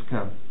locusts have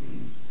come.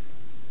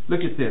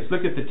 Look at this.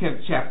 Look at the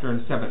 10th chapter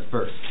and 7th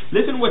verse.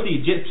 Listen to what the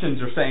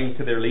Egyptians are saying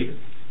to their leader.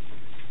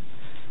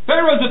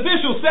 Pharaoh's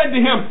officials said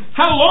to him,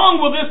 how long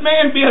will this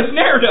man be a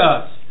snare to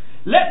us?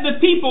 Let the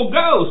people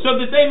go so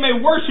that they may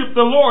worship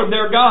the Lord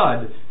their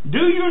God.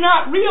 Do you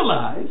not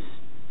realize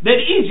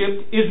that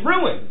Egypt is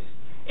ruined?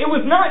 It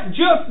was not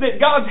just that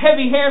God's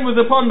heavy hand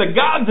was upon the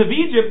gods of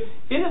Egypt.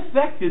 It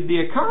affected the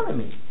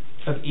economy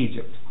of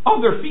Egypt. All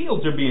their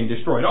fields are being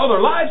destroyed. All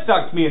their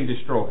livestock is being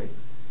destroyed.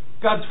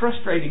 God's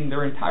frustrating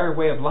their entire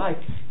way of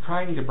life,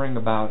 trying to bring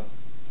about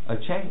a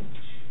change.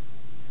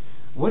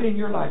 What in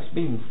your life is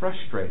being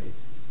frustrated?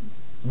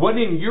 What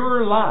in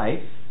your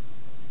life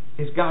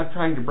Is God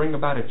trying to bring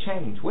about a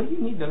change? What do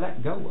you need to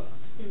let go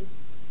of?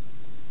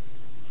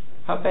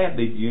 How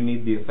badly do you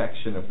need the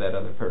affection of that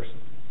other person?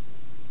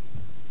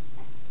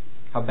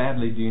 How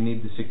badly do you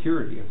need the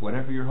security of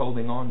whatever you're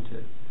holding on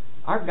to?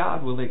 Our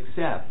God will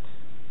accept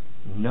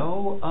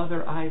no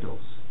other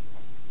idols.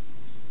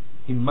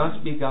 He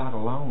must be God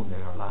alone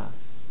in our lives.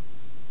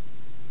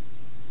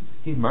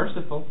 He's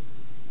merciful.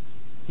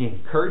 He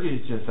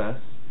encourages us.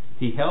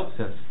 He helps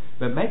us.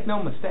 But make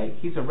no mistake,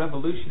 He's a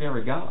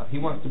revolutionary God. He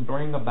wants to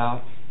bring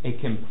about a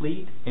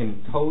complete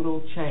and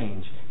total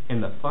change in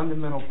the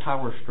fundamental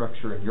power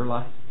structure in your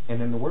life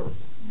and in the world.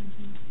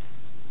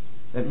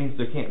 That means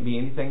there can't be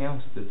anything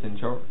else that's in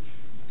charge.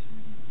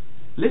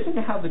 Listen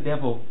to how the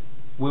devil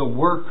will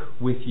work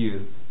with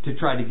you to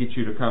try to get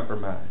you to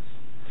compromise.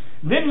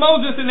 Then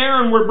Moses and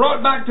Aaron were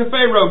brought back to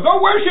Pharaoh.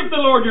 Go worship the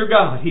Lord your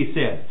God, he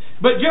said.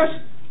 But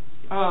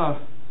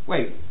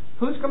wait,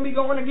 who's going to be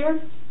going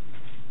again?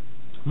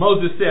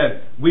 Moses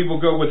said, we will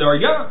go with our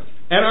young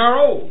and our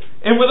old,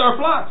 and with our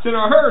flocks and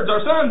our herds,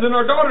 our sons and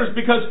our daughters,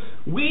 because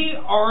we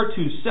are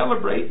to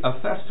celebrate a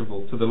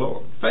festival to the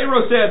Lord.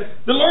 Pharaoh said,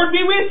 the Lord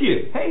be with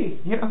you. Hey,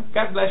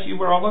 God bless you,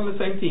 we're all on the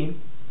same team.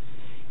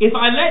 If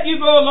I let you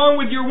go along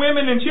with your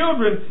women and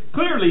children,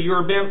 clearly you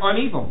are bent on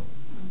evil.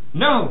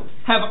 No,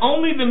 have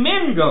only the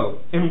men go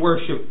and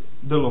worship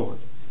the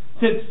Lord,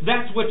 since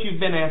that's what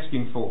you've been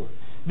asking for.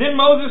 Then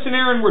Moses and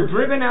Aaron were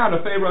driven out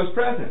of Pharaoh's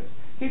presence.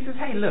 He says,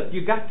 hey, look,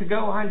 you got to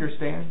go, I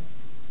understand.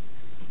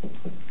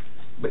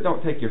 But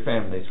don't take your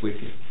families with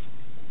you.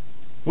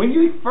 When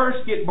you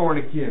first get born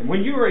again,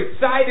 when you are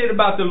excited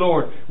about the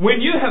Lord,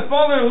 when you have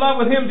fallen in love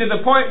with Him to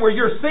the point where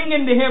you're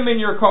singing to Him in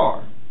your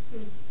car,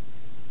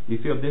 you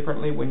feel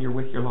differently when you're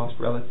with your lost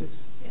relatives?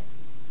 Yes.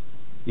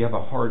 You have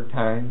a hard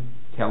time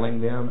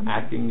telling them,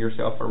 acting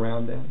yourself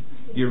around them.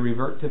 You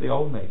revert to the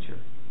old nature.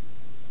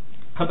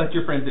 How about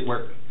your friends at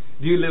work?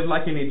 Do you live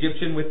like an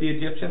Egyptian with the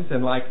Egyptians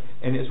and like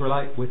an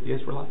Israelite with the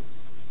Israelites?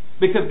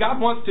 Because God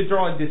wants to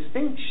draw a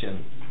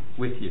distinction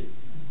with you.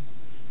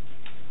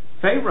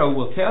 Pharaoh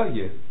will tell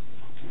you,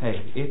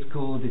 hey, it's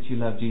cool that you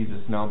love Jesus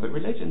and all, but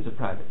religion's a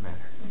private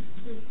matter.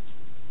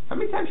 How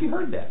many times you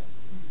heard that?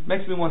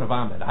 Makes me want to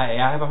vomit.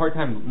 I have a hard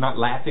time not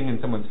laughing in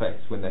someone's face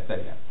when they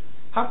say that.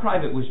 How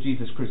private was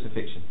Jesus'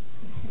 crucifixion?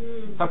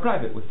 How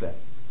private was that?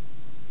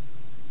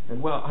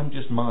 And well, I'm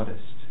just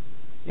modest.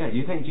 Yeah,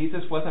 you think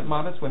Jesus wasn't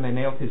modest when they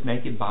nailed His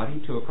naked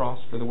body to a cross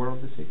for the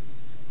world to see?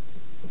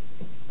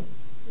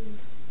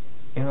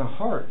 In our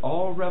heart,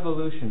 all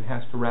revolution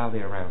has to rally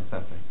around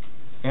something.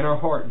 In our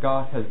heart,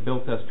 God has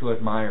built us to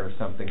admire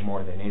something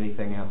more than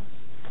anything else.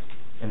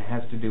 And it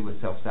has to do with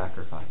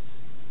self-sacrifice.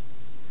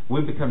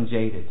 We become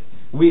jaded.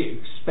 We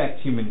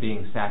expect human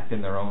beings to act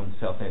in their own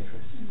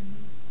self-interest.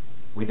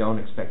 We don't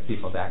expect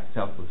people to act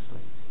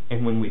selflessly.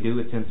 And when we do,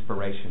 it's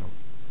inspirational.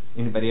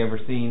 Anybody ever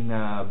seen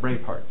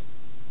Braveheart?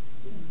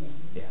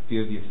 Yeah, a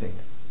few of you have seen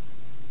it.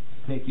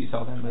 Nick, you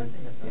saw that movie?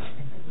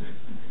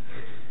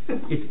 Yeah.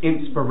 It's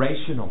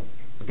inspirational.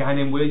 A guy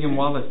named William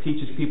Wallace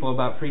teaches people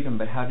about freedom,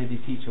 but how did he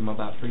teach them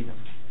about freedom?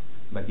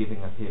 By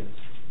giving up his.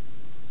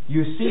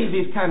 You see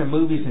these kind of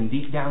movies, and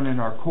deep down in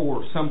our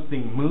core,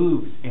 something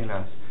moves in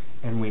us,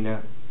 and we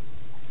know.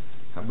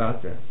 How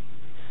about that?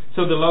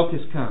 So the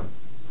locusts come.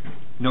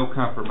 No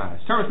compromise.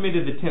 Turn with me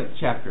to the 10th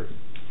chapter.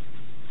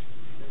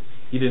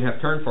 You didn't have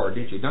to turn for it,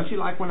 did you? Don't you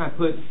like when I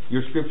put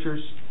your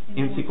scriptures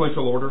in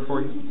sequential order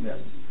for you? Yes.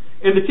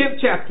 In the 10th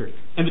chapter,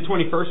 in the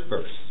 21st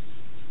verse,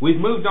 we've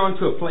moved on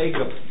to a plague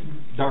of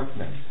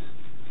darkness.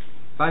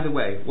 By the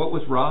way, what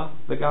was Ra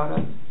the god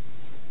of?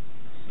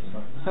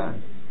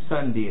 Sun.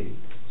 Sun deity.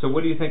 So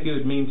what do you think it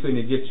would mean to an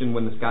Egyptian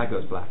when the sky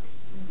goes black?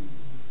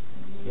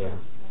 Yeah.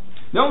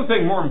 The only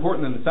thing more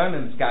important than the sun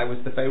in the sky was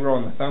the Pharaoh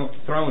on the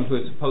throne, who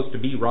is supposed to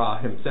be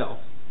Ra himself.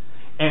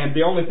 And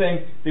the only thing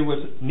that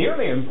was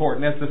nearly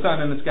important as the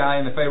sun in the sky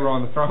and the Pharaoh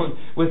on the throne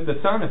was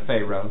the son of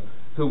Pharaoh,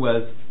 who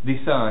was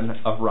the son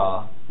of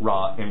Ra,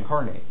 Ra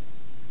incarnate.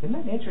 Isn't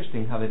that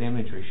interesting how that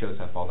imagery shows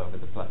up all over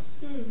the place?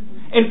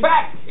 In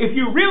fact, if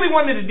you really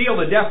wanted to deal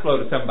a death blow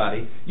to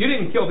somebody, you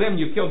didn't kill them,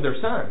 you killed their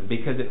son,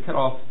 because it cut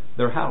off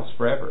their house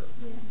forever.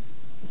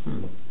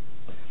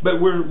 But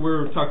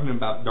we're talking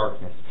about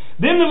darkness.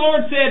 Then the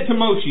Lord said to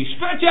Moshe,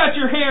 stretch out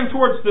your hand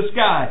towards the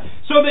sky,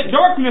 so that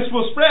darkness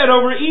will spread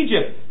over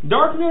Egypt.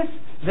 Darkness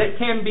that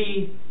can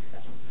be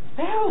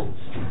felt.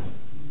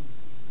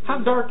 How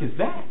dark is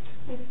that?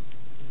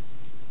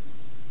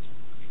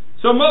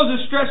 So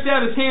Moses stretched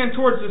out his hand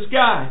towards the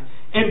sky,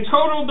 and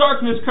total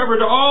darkness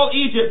covered all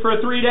Egypt for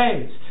 3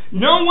 days.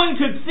 No one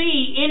could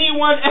see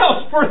anyone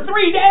else for 3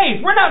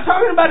 days. We're not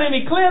talking about an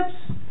eclipse.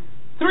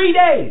 3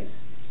 days.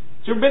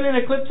 Has there been an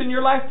eclipse in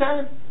your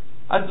lifetime?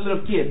 I was a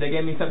little kid. They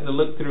gave me something to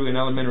look through in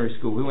elementary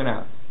school. We went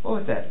out.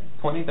 What was that?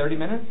 20, 30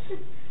 minutes?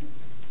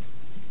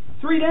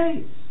 3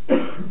 days.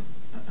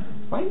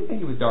 Why do you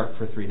think it was dark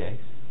for 3 days?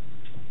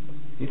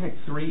 Do you think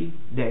 3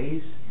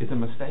 days is a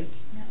mistake?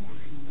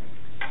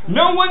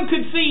 No one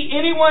could see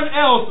anyone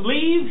else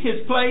leave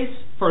his place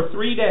for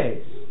 3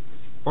 days.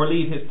 Or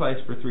leave his place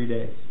for 3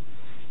 days.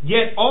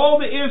 Yet all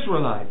the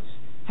Israelites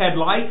had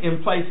light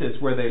in places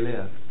where they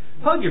lived.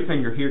 Hold your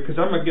finger here because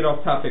I'm going to get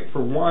off topic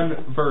for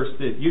one verse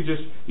that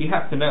you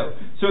have to know.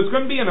 So it's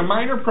going to be in a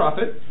minor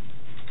prophet.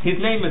 His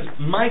name is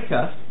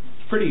Micah.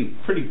 Pretty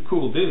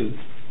cool dude,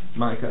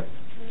 Micah.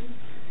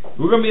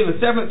 We're going to be in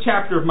the 7th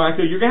chapter of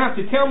Micah. You're going to have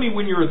to tell me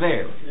when you're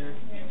there.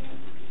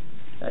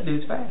 That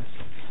dude's fast.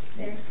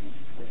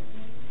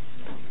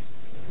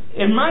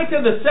 In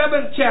Micah, the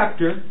 7th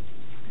chapter,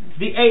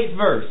 the 8th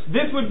verse.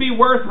 This would be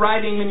worth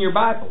writing in your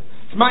Bible.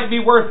 It might be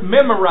worth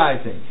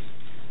memorizing.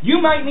 You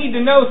might need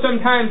to know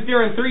sometimes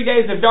during 3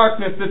 days of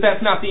darkness that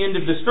that's not the end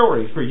of the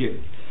story for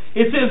you.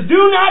 It says,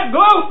 "Do not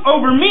gloat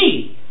over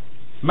me,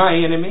 my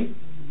enemy.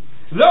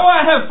 Though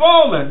I have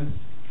fallen,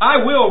 I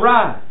will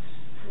rise.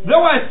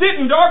 Though I sit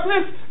in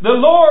darkness, the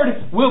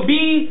Lord will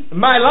be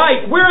my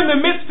light." We're in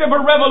the midst of a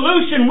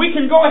revolution. We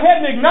can go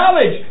ahead and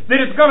acknowledge that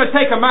it's going to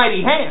take a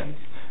mighty hand.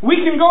 We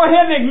can go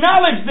ahead and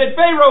acknowledge that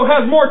Pharaoh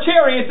has more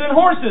chariots and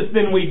horses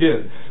than we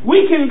do.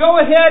 We can go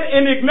ahead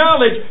and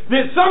acknowledge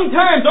that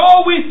sometimes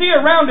all we see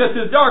around us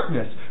is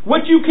darkness.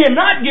 What you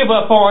cannot give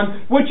up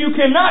on, what you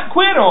cannot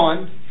quit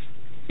on,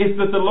 is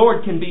that the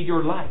Lord can be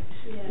your light.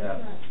 Yes.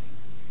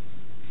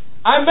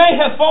 I may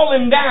have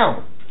fallen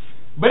down,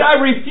 but I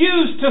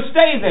refuse to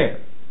stay there.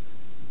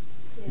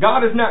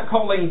 God is not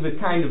calling the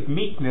kind of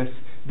meekness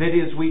that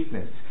is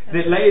weakness,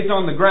 that lays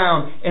on the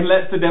ground and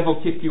lets the devil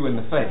kick you in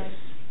the face.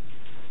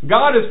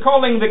 God is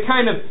calling the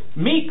kind of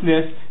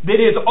meekness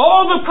that is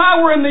all the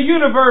power in the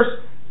universe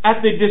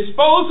at the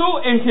disposal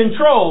and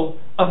control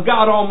of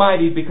God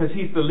Almighty, because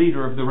He's the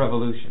leader of the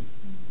revolution.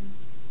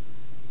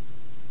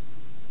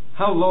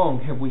 How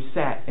long have we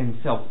sat in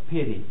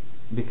self-pity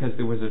because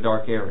there was a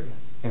dark area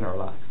in our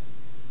life?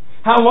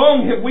 How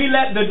long have we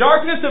let the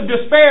darkness of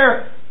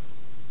despair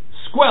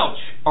squelch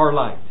our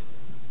light?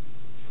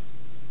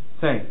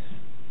 Saints,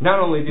 not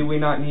only do we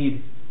not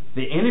need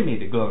the enemy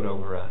to gloat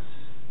over us,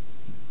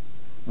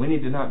 we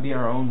need to not be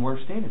our own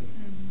worst enemy.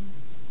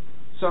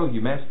 So you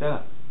messed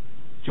up.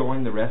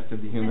 Join the rest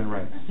of the human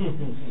race.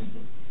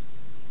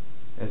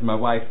 As my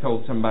wife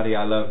told somebody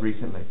I love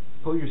recently,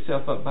 pull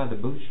yourself up by the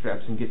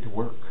bootstraps and get to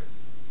work.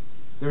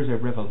 There's a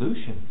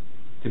revolution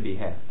to be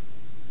had.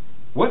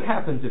 What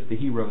happens if the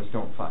heroes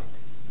don't fight?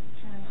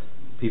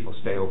 People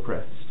stay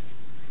oppressed.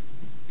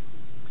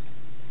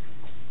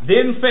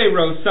 Then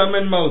Pharaoh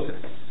summoned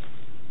Moses.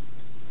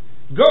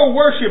 "Go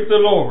worship the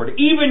Lord.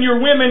 Even your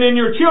women and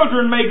your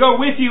children may go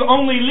with you.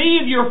 Only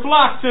leave your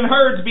flocks and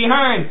herds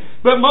behind."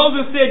 But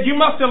Moses said, "You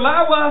must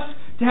allow us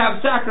to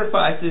have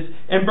sacrifices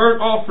and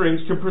burnt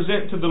offerings to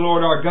present to the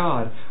Lord our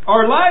God.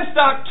 Our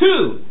livestock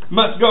too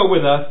must go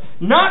with us.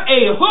 Not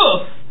a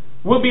hoof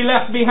will be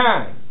left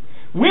behind."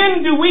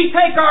 When do we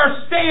take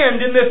our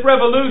stand in this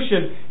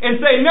revolution and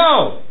say,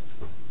 no,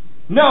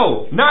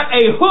 not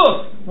a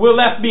hoof will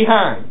left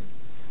behind.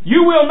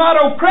 You will not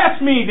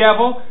oppress me,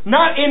 devil,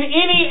 not in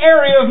any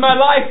area of my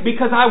life,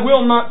 because I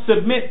will not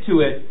submit to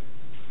it.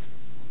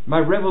 My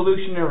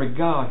revolutionary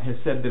God has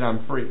said that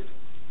I'm free.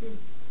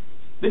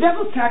 The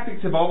devil's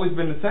tactics have always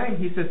been the same.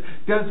 He says,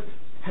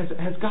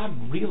 has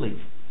God really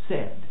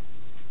said?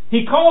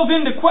 He calls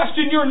into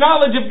question your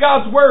knowledge of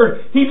God's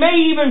Word. He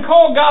may even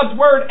call God's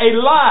Word a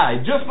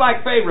lie, just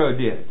like Pharaoh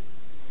did.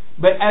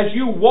 But as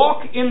you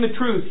walk in the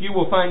truth, you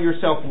will find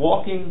yourself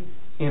walking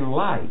in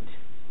light,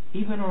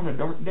 even on a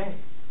dark day.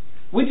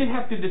 We just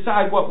have to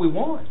decide what we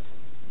want.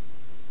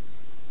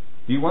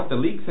 Do you want the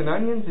leeks and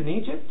onions in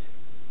Egypt?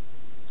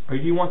 Or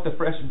do you want the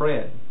fresh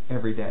bread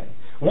every day?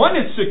 One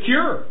is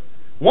secure.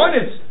 One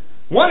is,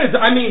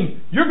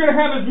 you're going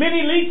to have as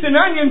many leeks and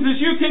onions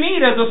as you can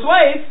eat as a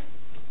slave.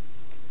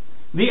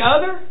 The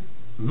other,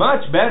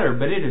 much better,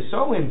 but it is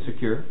so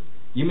insecure.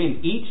 You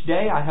mean each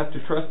day I have to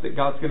trust that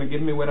God's going to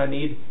give me what I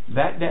need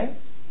that day?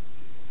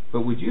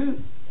 But would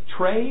you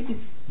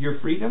trade your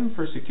freedom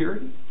for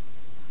security?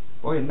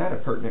 Boy, isn't that a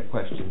pertinent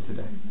question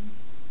today?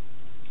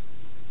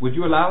 Would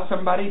you allow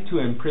somebody to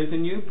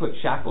imprison you, put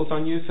shackles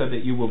on you so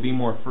that you will be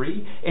more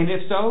free? And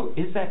if so,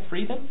 is that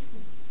freedom?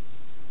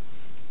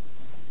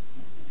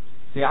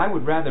 See, I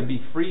would rather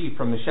be free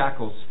from the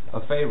shackles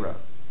of Pharaoh.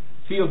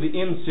 Feel the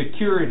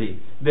insecurity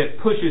that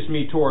pushes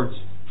me towards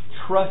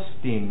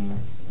trusting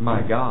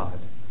my God,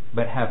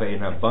 but have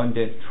an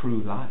abundant,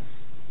 true life.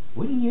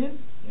 Wouldn't you?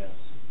 Yes.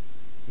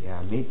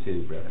 Yeah, me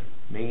too, brother.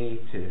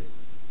 Me too.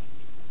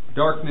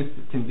 Darkness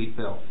that can be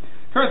felt.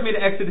 Turn with me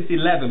to Exodus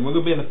 11. We're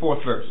going to be in the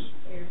 4th verse.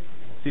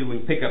 See if we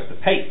can pick up the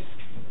pace.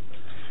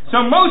 So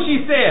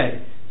Moshe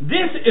said,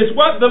 "This is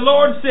what the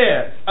Lord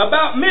says.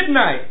 About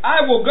midnight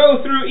I will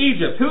go through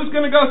Egypt." Who's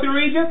going to go through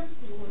Egypt?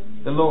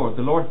 The Lord.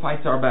 The Lord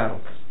fights our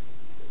battles.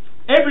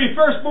 "Every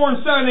firstborn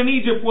son in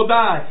Egypt will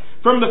die.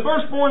 From the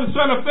firstborn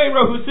son of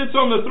Pharaoh who sits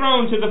on the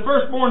throne to the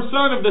firstborn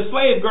son of the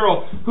slave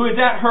girl who is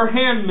at her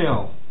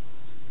handmill."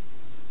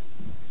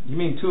 You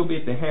mean 2 will be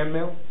at the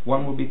handmill?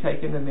 1 will be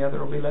taken and the other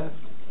will be left?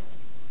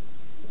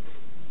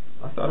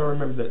 I thought I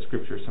remembered that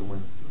scripture somewhere.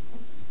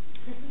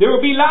 "There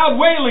will be loud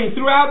wailing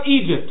throughout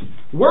Egypt,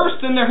 worse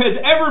than there has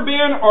ever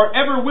been or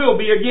ever will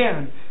be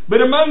again. But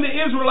among the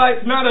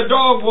Israelites not a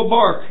dog will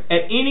bark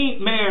at any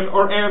man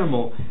or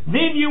animal.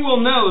 Then you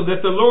will know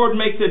that the Lord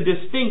makes a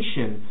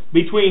distinction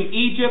between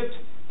Egypt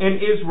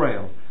and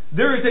Israel.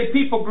 There is a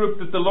people group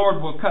that the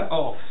Lord will cut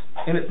off,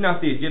 and it's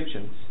not the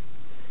Egyptians.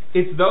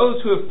 It's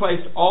those who have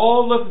placed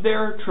all of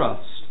their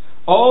trust,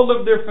 all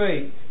of their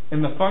faith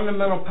in the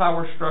fundamental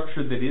power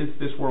structure that is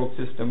this world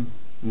system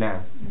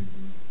now.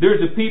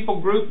 There's a people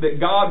group that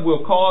God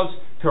will cause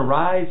to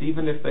rise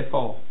even if they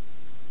fall.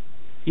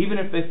 Even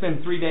if they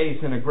spend 3 days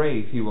in a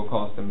grave, He will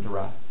cause them to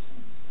rise.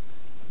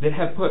 That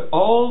have put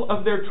all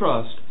of their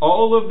trust,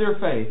 all of their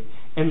faith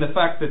in the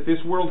fact that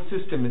this world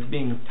system is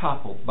being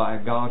toppled by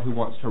a God who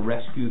wants to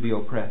rescue the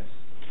oppressed.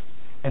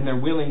 And they're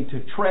willing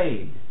to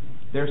trade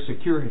their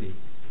security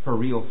for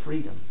real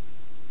freedom.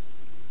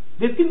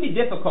 This can be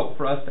difficult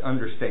for us to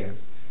understand.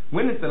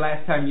 When is the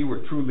last time you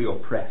were truly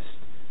oppressed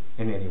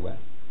in any way?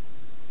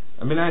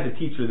 I mean, I had a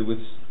teacher that was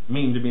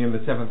mean to me in the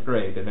 7th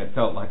grade, and it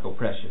felt like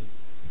oppression.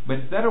 But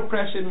is that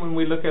oppression when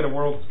we look at a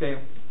world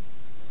scale?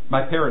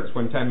 My parents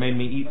one time made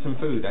me eat some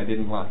food I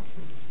didn't like.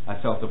 I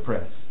felt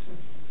oppressed.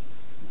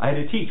 I had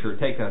a teacher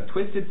take a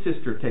Twisted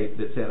Sister tape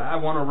that said, "I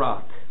want a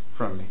rock,"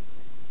 from me.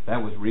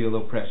 That was real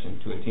oppression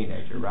to a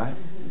teenager, right?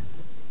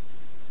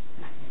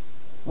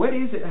 What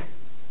is it?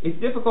 It's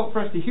difficult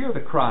for us to hear the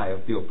cry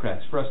of the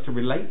oppressed, for us to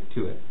relate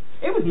to it.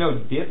 It was no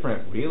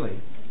different, really,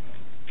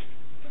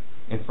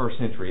 in first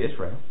century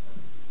Israel.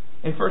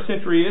 In first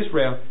century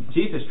Israel,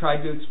 Jesus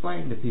tried to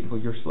explain to people,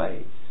 "You're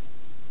slaves."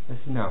 They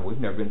said, "No, we've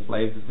never been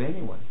slaves of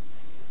anyone."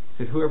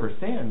 He said, "Whoever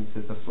sins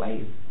is a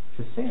slave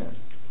to sin.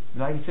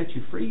 But I can set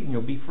you free and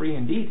you'll be free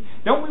indeed."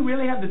 Don't we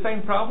really have the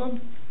same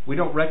problem? We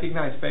don't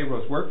recognize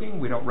Pharaoh's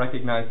working. We don't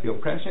recognize the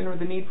oppression or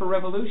the need for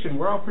revolution.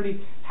 We're all pretty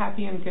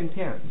happy and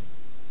content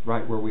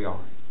right where we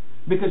are.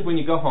 Because when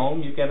you go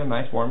home, you get a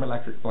nice warm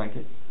electric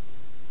blanket.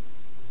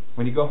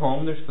 When you go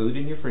home, there's food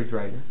in your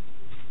refrigerator.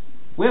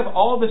 We have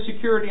all the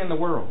security in the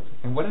world.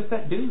 And what does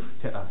that do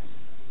to us?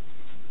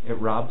 It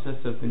robs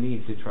us of the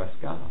need to trust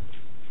God.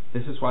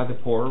 This is why the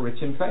poor are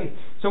rich in faith.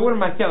 So what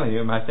am I telling you?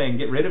 Am I saying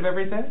get rid of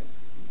everything?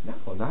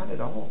 No, not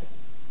at all.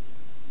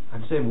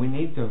 I'm saying we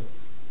need to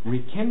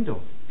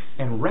rekindle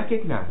and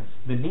recognize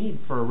the need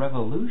for a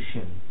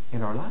revolution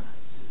in our lives.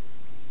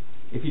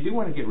 If you do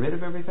want to get rid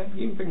of everything,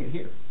 you can bring it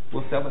here.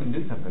 We'll sell it and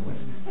do something with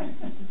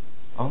it.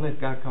 Only if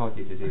God called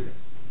you to do this.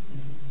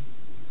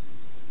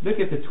 Look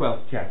at the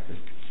 12th chapter.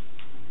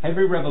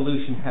 Every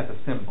revolution has a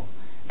symbol.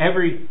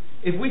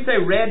 If we say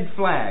red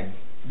flag,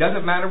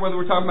 doesn't matter whether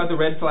we're talking about the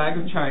red flag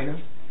of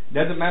China,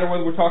 doesn't matter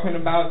whether we're talking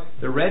about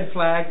the red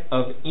flag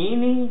of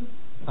any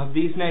of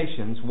these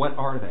nations, what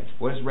are they?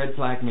 What does red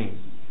flag mean?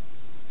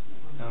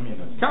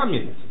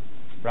 Communism,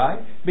 right?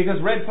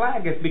 Because red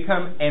flag has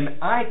become an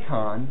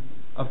icon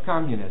of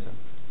communism.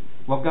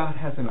 Well, God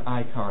has an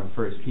icon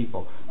for His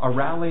people, a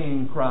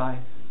rallying cry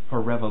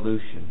for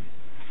revolution,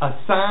 a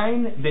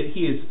sign that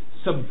He is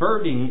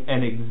subverting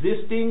an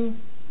existing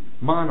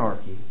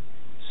monarchy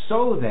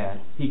so that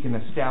He can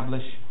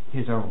establish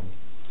His own.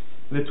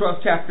 In the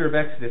 12th chapter of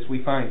Exodus,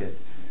 we find it.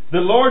 The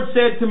Lord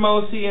said to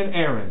Moses and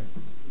Aaron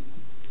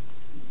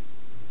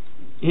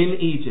in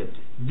Egypt,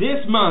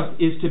 "This month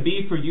is to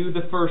be for you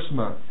the first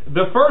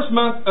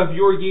month of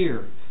your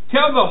year.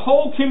 Tell the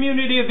whole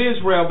community of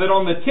Israel that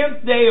on the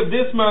 10th day of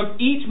this month,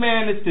 each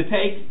man is to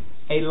take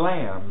a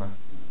lamb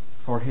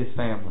for his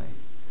family."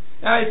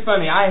 Now, it's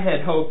funny, I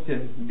had hoped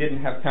and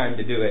didn't have time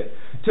to do it,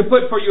 to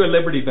put for you a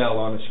Liberty Bell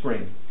on a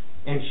screen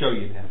and show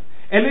you that.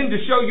 And then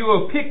to show you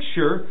a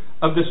picture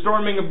of the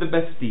storming of the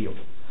Bastille.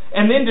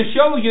 And then to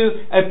show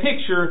you a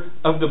picture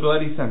of the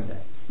Bloody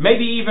Sunday.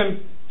 Maybe even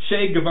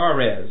Che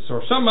Guevara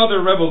or some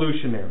other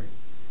revolutionary.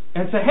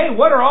 And say, hey,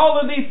 what are all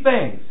of these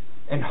things?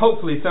 And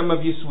hopefully some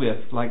of you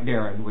swift, like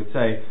Darren, would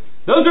say,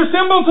 those are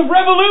symbols of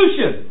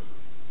revolution.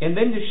 And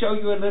then to show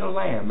you a little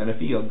lamb in a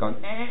field going,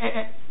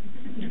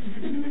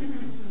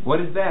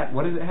 What is that?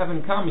 What does it have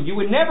in common? You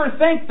would never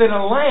think that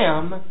a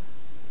lamb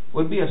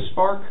would be a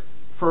spark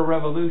for a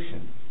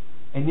revolution.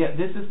 And yet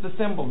this is the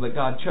symbol that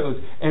God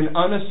chose. An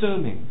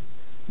unassuming,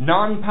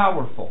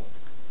 non-powerful,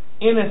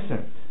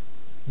 innocent,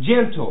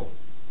 gentle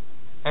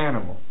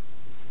animal.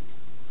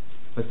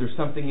 But there's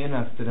something in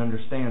us that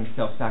understands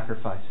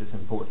self-sacrifice is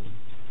important.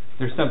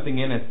 There's something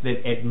in us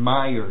that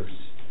admires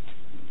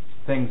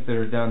things that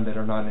are done that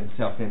are not in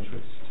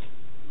self-interest.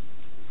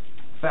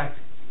 In fact,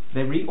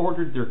 they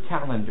reordered their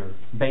calendar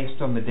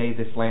based on the day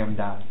this lamb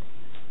died.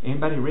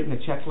 Anybody written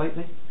a check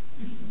lately?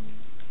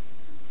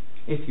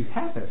 If you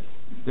haven't,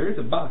 there is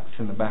a box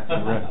in the back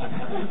of the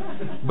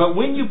room. But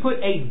when you put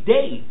a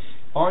date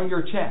on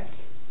your check,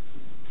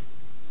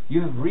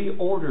 you have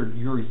reordered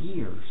your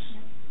years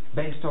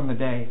based on the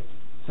day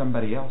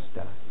somebody else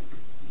died.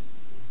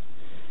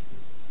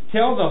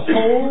 Tell the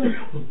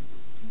whole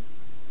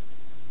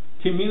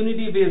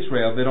community of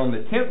Israel that on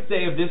the 10th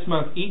day of this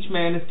month, each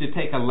man is to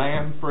take a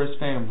lamb for his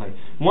family.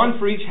 One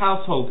for each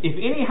household. If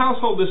any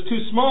household is too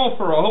small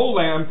for a whole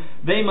lamb,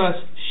 they must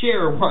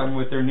share one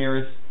with their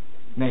nearest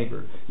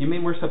neighbor. You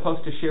mean we're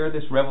supposed to share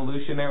this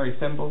revolutionary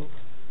symbol?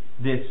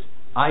 This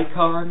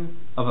icon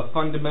of a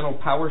fundamental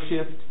power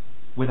shift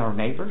with our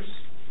neighbors?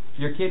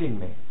 You're kidding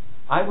me.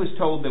 I was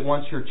told that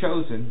once you're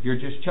chosen, you're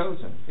just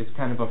chosen. It's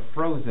kind of a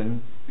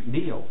frozen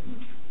deal.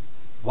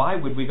 Why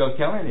would we go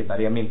tell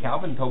anybody? I mean,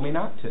 Calvin told me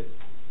not to.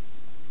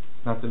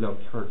 Not the little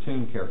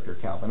cartoon character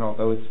Calvin,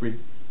 although it's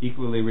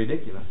equally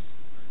ridiculous.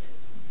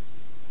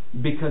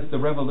 Because the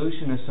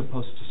revolution is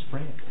supposed to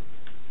spread.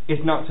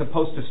 It's not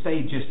supposed to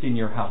stay just in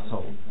your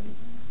household.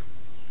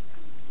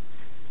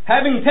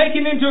 Having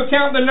taken into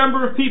account the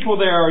number of people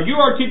there, you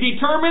are to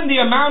determine the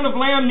amount of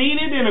lamb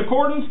needed in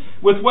accordance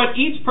with what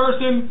each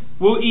person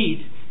will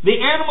eat. The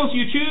animals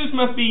you choose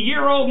must be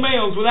year-old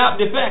males without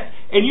defect,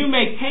 and you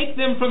may take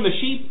them from the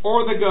sheep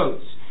or the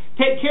goats.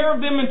 Take care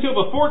of them until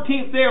the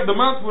 14th day of the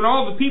month, when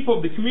all the people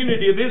of the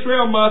community of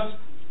Israel must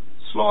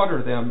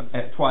slaughter them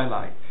at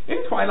twilight.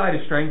 Isn't twilight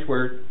a strange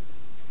word?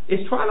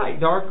 Is twilight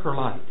dark or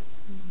light?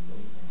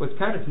 Well, it's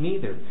kind of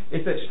neither.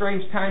 It's that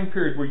strange time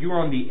period where you're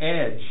on the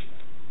edge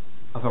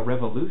of a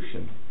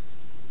revolution.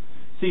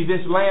 See,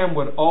 this lamb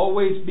would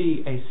always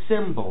be a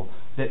symbol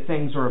that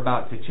things are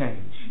about to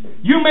change.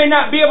 You may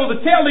not be able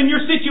to tell in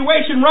your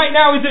situation right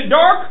now, is it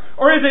dark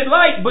or is it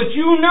light? But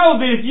you know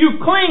that if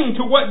you cling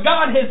to what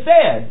God has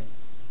said,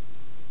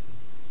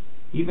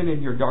 even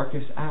in your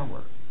darkest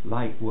hour,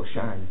 light will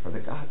shine for the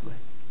godly.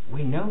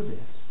 We know this.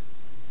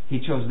 He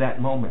chose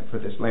that moment for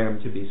this lamb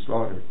to be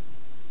slaughtered.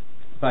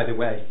 By the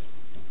way,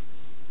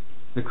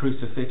 the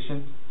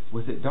crucifixion,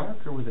 was it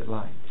dark or was it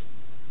light?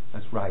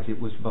 That's right, it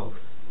was both.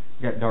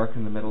 It got dark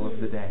in the middle of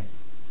the day.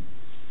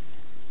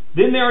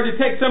 Then they are to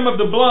take some of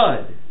the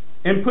blood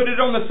and put it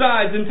on the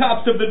sides and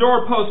tops of the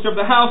doorposts of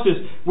the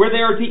houses where they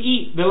are to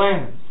eat the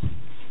lambs.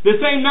 The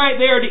same night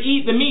they are to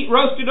eat the meat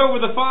roasted over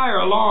the fire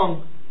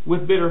along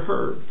with bitter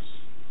herbs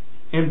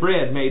and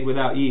bread made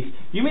without yeast.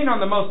 You mean on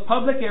the most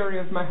public area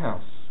of my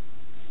house?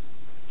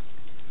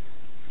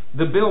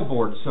 The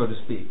billboard, so to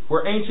speak,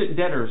 where ancient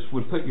debtors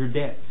would put your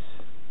debts,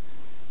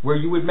 where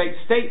you would make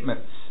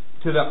statements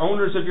to the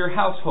owners of your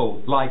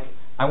household like,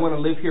 I want to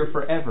live here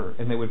forever,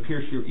 and they would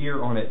pierce your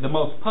ear on it. The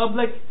most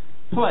public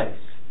place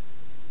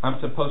I'm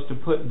supposed to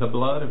put the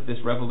blood of this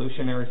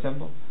revolutionary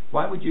symbol.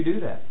 Why would you do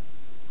that?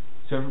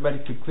 So everybody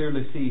could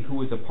clearly see who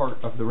was a part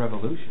of the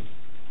revolution.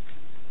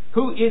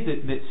 Who is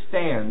it that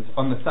stands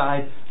on the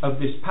side of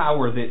this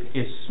power that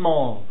is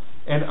small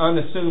and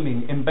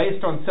unassuming and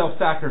based on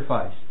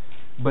self-sacrifice,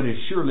 but is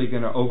surely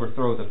going to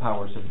overthrow the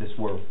powers of this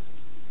world?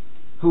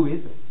 Who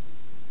is it?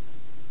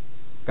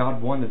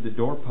 God wanted the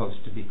doorpost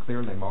to be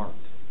clearly marked.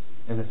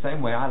 In the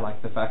same way, I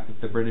like the fact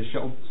that the British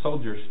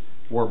soldiers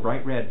wore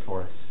bright red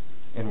for us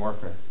in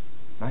warfare.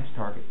 Nice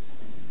targets.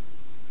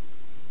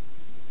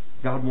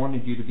 God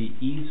wanted you to be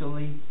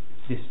easily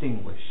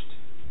distinguished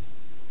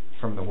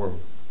from the world.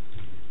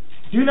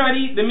 Do not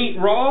eat the meat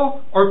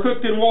raw or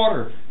cooked in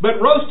water, but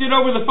roast it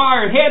over the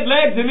fire, head,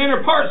 legs, and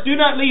inner parts. Do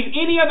not leave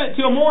any of it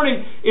till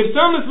morning. If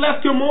some is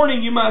left till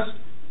morning, you must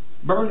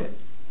burn it.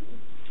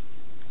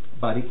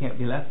 Body can't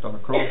be left on a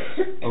cross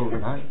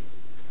overnight.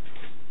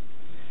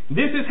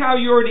 This is how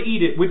you are to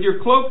eat it, with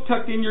your cloak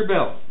tucked in your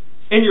belt,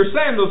 and your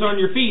sandals on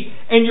your feet,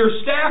 and your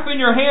staff in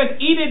your hands.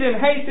 Eat it in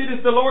haste. It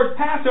is the Lord's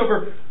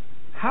Passover.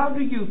 How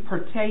do you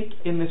partake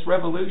in this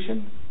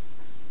revolution?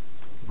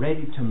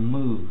 Ready to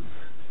move,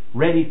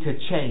 ready to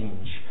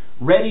change,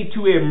 ready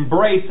to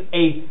embrace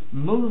a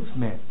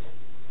movement.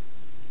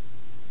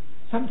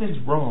 Something's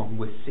wrong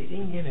with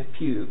sitting in a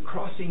pew,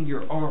 crossing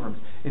your arms,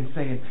 and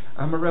saying,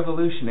 I'm a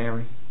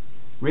revolutionary.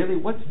 Really,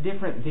 what's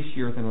different this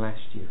year than last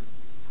year?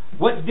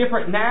 What's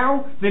different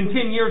now than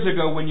 10 years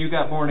ago when you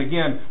got born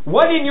again?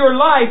 What in your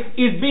life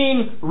is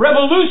being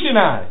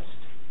revolutionized?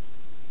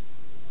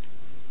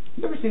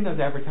 You ever seen those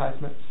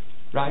advertisements?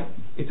 Right?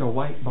 It's a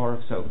white bar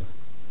of soap,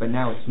 but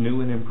now it's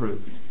new and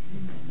improved.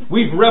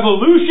 We've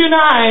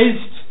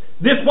revolutionized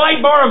this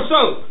white bar of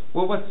soap.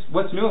 Well,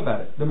 what's new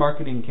about it? The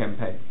marketing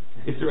campaign.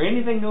 Is there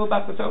anything new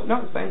about the soap?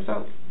 No, the same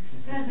soap.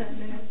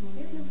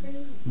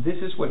 This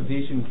is what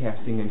vision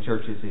casting in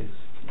churches is.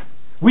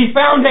 We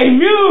found a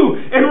new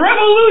and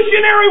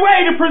revolutionary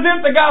way to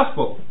present the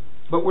gospel.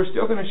 But we're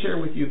still going to share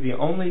with you the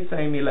only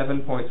same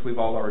 11 points we've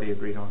all already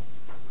agreed on.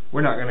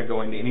 We're not going to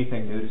go into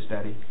anything new to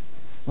study.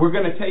 We're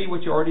going to tell you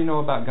what you already know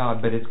about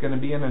God, but it's going to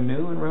be in a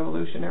new and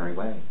revolutionary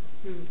way.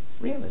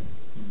 Really.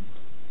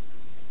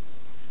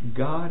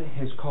 God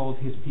has called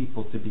His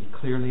people to be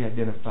clearly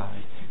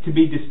identified, to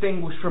be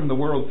distinguished from the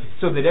world,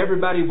 so that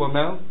everybody will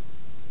know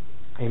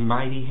a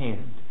mighty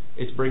hand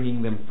is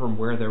bringing them from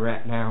where they're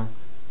at now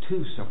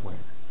to somewhere.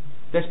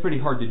 That's pretty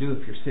hard to do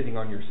if you're sitting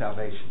on your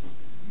salvation.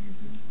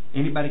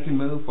 Anybody can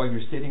move while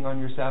you're sitting on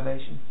your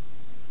salvation?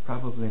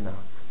 Probably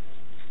not.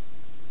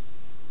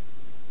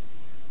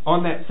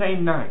 On that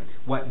same night,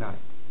 what night?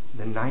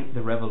 The night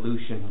the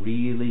revolution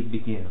really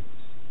begins.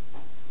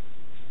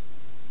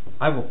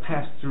 I will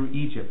pass through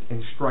Egypt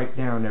and strike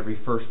down every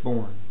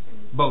firstborn,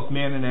 both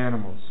men and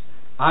animals.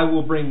 I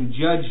will bring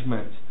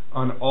judgment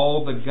on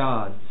all the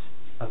gods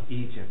of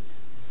Egypt.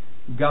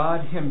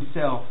 God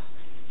Himself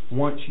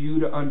wants you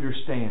to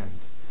understand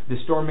the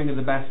storming of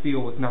the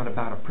Bastille was not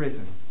about a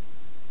prison.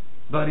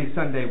 Bloody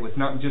Sunday was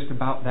not just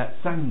about that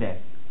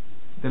Sunday.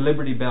 The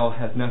Liberty Bell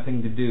has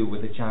nothing to do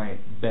with a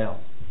giant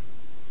bell.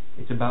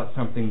 It's about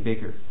something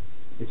bigger.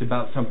 It's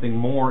about something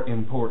more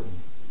important.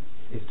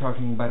 It's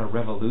talking about a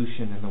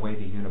revolution in the way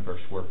the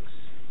universe works.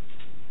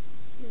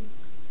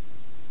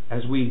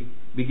 As we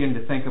begin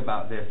to think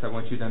about this, I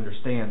want you to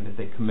understand that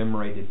they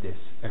commemorated this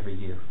every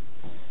year.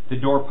 The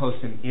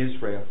doorposts in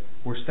Israel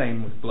were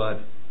stained with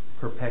blood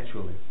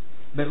perpetually.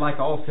 But like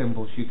all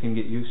symbols, you can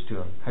get used to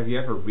them. Have you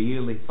ever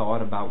really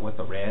thought about what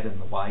the red and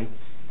the white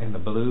and the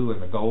blue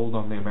and the gold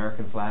on the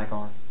American flag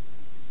are?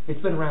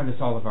 It's been around us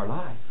all of our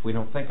life. We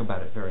don't think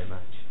about it very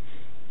much.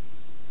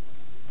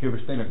 You ever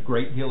spend a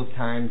great deal of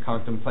time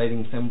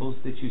contemplating symbols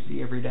that you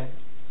see every day?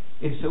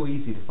 It's so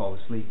easy to fall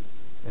asleep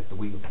at the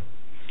wheel.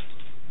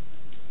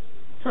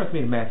 Turn with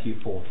me to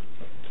Matthew 4.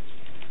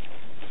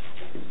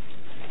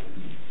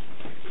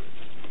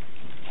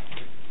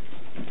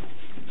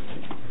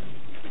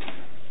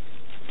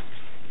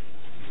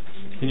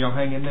 Can y'all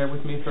hang in there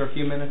with me for a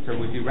few minutes, or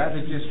would you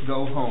rather just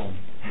go home?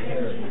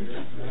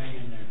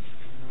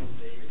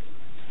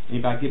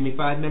 Anybody give me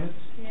 5 minutes?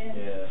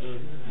 Yeah.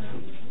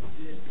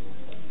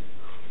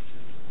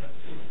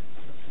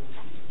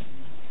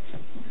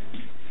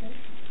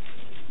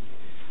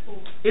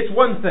 It's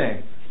one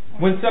thing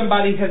when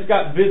somebody has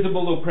got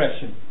visible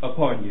oppression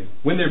upon you,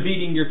 when they're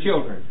beating your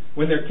children,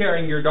 when they're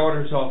carrying your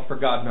daughters off for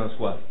God knows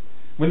what,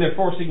 when they're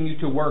forcing you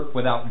to work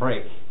without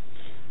break.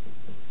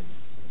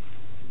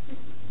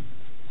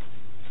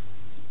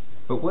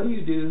 But what do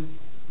you do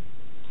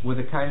with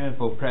a kind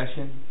of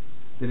oppression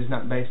that is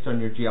not based on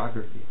your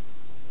geography,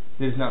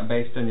 that is not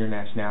based on your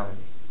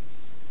nationality,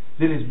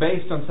 that is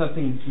based on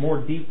something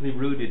more deeply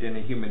rooted in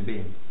a human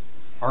being?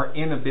 Our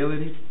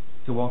inability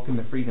to walk in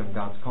the freedom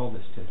God's called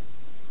us to.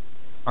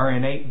 Our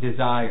innate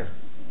desire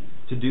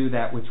to do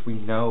that which we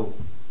know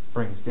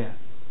brings death.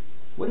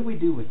 What do we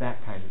do with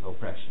that kind of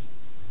oppression?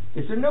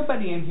 Is there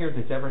nobody in here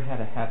that's ever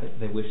had a habit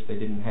they wish they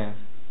didn't have?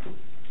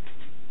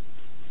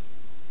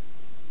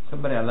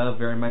 Somebody I love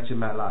very much in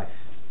my life.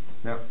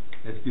 No,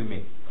 let's do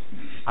me.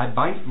 I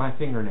bite my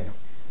fingernail.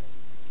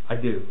 I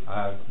do.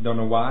 I don't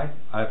know why.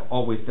 I've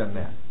always done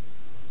that.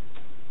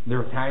 There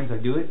are times I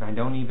do it and I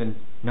don't even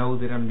know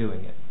that I'm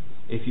doing it.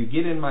 If you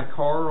get in my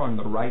car on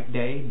the right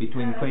day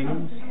between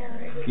cleanings,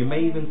 you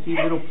may even see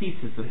little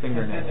pieces of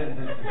fingernail.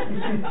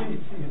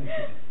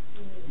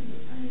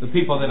 The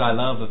people that I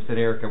love have said,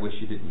 Eric, I wish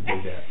you didn't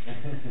do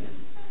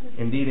that.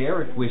 Indeed,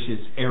 Eric wishes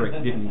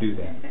Eric didn't do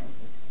that.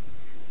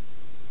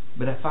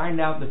 But I find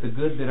out that the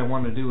good that I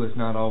want to do is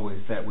not always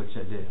that which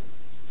I do.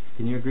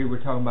 Can you agree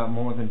we're talking about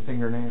more than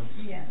fingernails?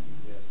 Yes.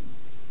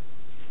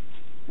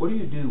 What do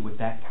you do with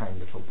that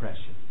kind of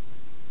oppression?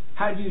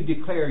 How do you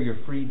declare your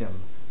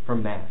freedom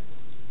from that?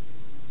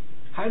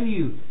 How do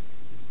you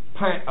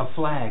plant a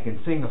flag and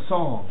sing a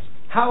song?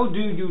 How do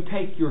you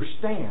take your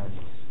stand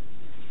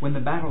when the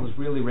battle is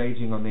really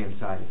raging on the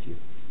inside of you?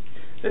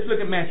 Let's look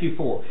at Matthew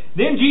 4.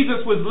 Then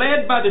Jesus was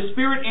led by the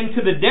Spirit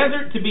into the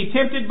desert to be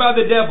tempted by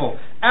the devil.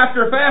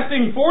 After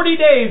fasting 40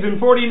 days and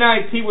 40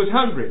 nights, he was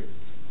hungry.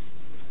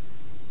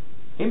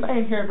 Anybody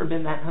in here ever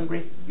been that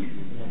hungry?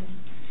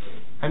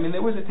 I mean,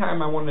 there was a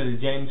time I wanted a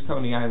James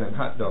Coney Island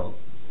hot dog,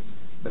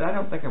 but I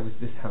don't think I was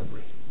this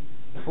hungry.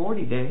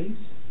 40 days?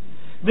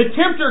 The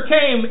tempter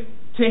came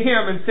to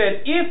him and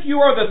said, if you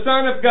are the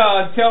Son of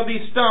God, tell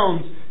these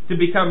stones to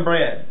become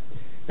bread.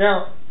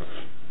 Now,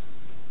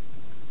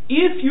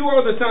 if you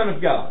are the Son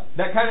of God,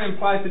 that kind of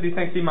implies that he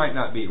thinks he might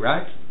not be,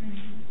 right?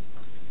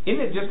 Mm-hmm.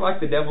 Isn't it just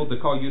like the devil to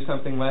call you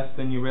something less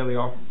than you really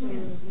are?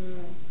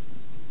 Mm-hmm.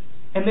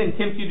 And then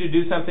tempt you to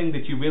do something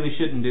that you really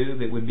shouldn't do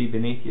that would be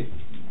beneath you?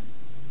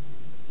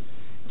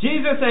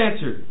 Jesus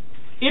answered,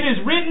 it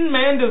is written,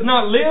 man does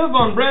not live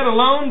on bread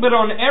alone, but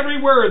on every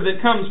word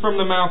that comes from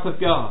the mouth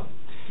of God.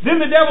 Then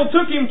the devil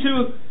took him to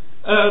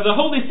the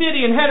holy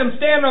city and had him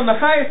stand on the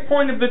highest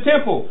point of the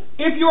temple.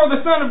 If you are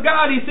the Son of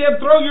God, he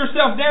said, throw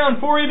yourself down,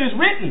 for it is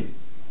written.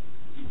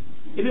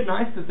 Isn't it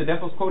nice that the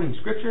devil's quoting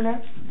Scripture now?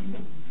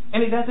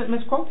 And he doesn't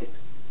misquote it.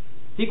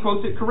 He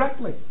quotes it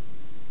correctly.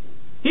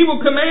 He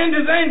will command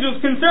his angels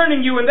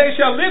concerning you, and they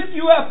shall lift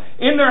you up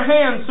in their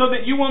hands so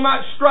that you will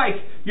not strike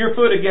your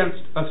foot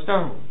against a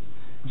stone.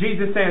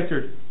 Jesus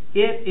answered,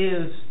 it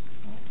is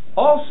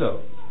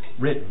also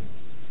written.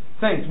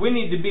 Saints, we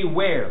need to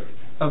beware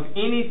of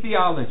any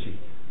theology,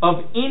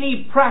 of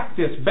any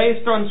practice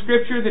based on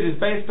Scripture that is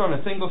based on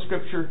a single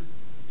Scripture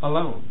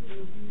alone.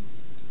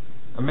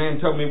 A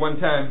man told me one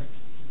time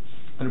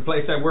at a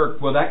place I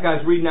worked, well, that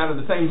guy's reading out of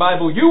the same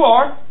Bible you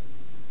are.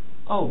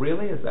 Oh,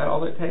 really? Is that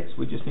all it takes?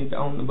 We just need to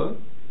own the book?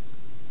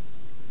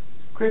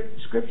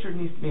 Scripture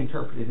needs to be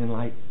interpreted in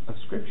light of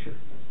Scripture.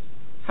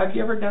 Have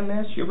you ever done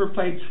this? You ever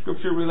played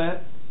Scripture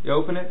roulette? You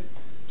open it,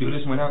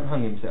 Judas went out and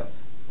hung himself.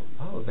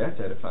 Oh, that's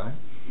edifying.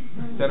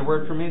 Is that a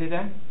word for me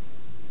today?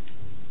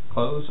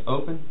 Close,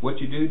 open, what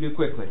you do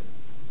quickly.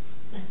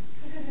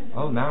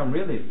 Oh, now I'm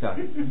really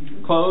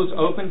excited. Close,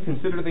 open,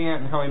 consider the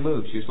ant and how he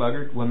moves. You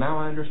sluggard. Well, now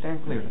I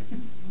understand clearly.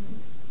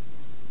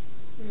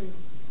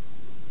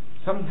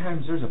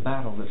 Sometimes there's a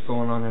battle that's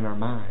going on in our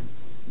mind.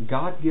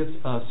 God gives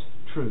us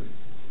truth.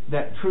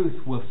 that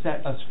truth will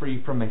set us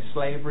free from a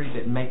slavery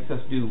that makes us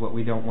do what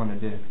we don't want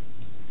to do.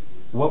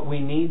 What we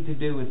need to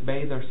do is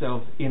bathe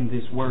ourselves in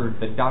this Word,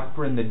 the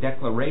doctrine, the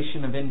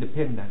Declaration of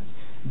Independence,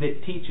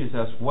 that teaches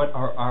us what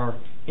are our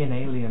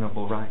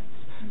inalienable rights.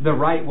 The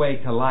right way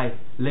to life,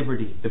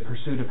 liberty, the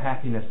pursuit of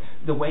happiness,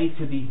 the way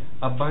to the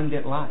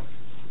abundant life.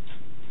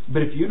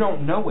 But if you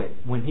don't know it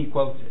when he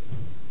quotes it,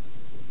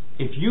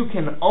 if you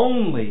can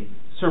only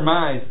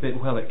surmise that,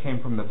 well, it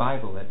came from the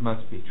Bible, it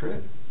must be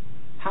true,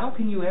 how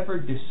can you ever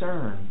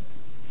discern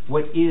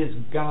what is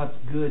God's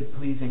good,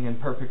 pleasing,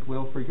 and perfect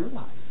will for your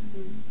life?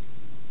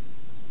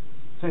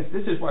 Saints,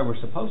 this is why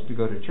we're supposed to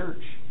go to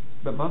church,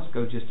 but must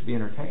go just to be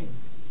entertained,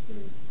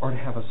 or to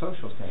have a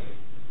social setting,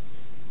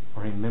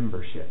 or a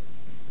membership.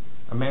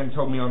 A man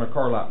told me on a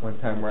car lot one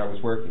time where I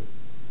was working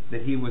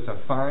that he was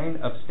a fine,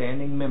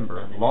 upstanding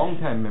member,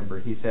 long-time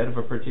member, he said, of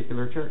a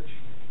particular church.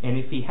 And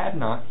if he had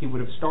not, he would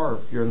have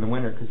starved during the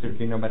winter because there'd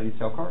be nobody to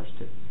sell cars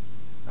to.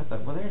 I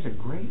thought, well, there's a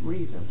great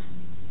reason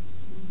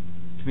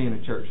to be in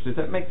a church. Does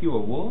that make you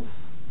a wolf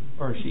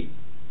or a sheep?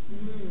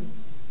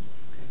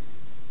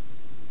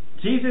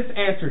 Jesus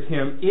answered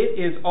him, "It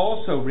is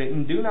also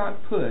written, do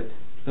not put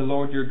the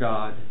Lord your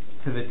God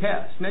to the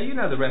test." Now you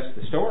know the rest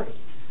of the story.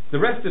 The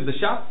rest of the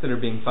shots that are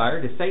being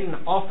fired is Satan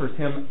offers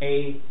him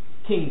a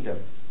kingdom,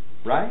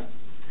 right?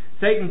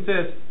 Satan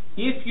says,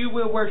 if you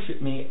will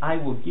worship me, I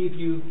will give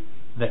you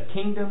the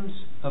kingdoms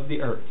of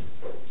the earth.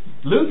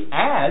 Luke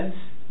adds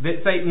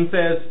that Satan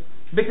says,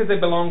 because they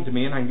belong to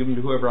me and I can give them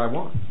to whoever I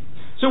want.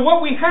 So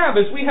what we have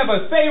is we have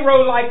a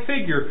Pharaoh-like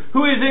figure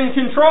who is in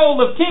control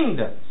of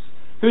kingdoms,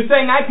 who's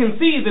saying, I can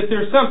see that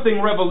there's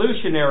something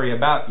revolutionary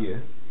about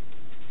you.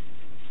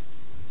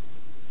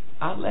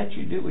 I'll let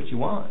you do what you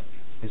want,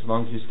 as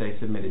long as you stay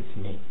submitted to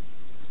me.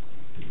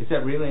 Is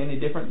that really any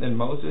different than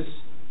Moses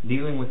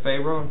dealing with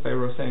Pharaoh and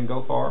Pharaoh saying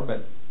go far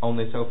but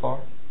only so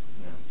far?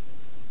 No.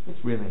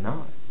 It's really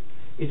not.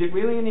 Is it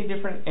really any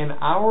different in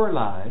our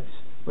lives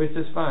where it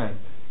says, fine,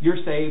 you're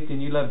saved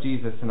and you love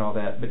Jesus and all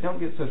that, but don't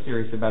get so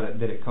serious about it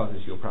that it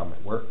causes you a problem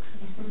at work.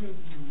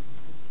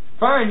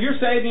 Fine, you're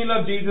saved and you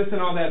love Jesus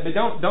and all that, but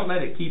don't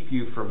let it keep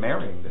you from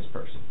marrying this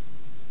person.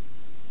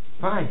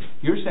 Fine,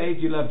 you're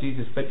saved, you love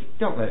Jesus, but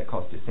don't let it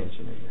cause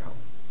dissension in your home.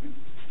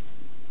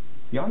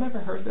 Y'all never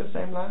heard those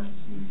same lies?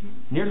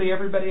 Nearly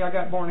everybody I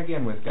got born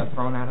again with got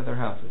thrown out of their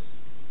houses.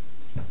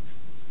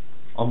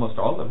 Almost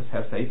all of us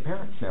have saved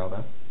parents now,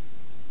 though.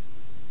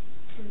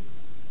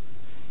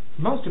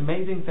 The most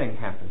amazing thing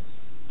happens.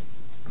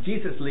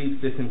 Jesus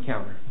leaves this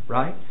encounter,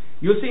 right?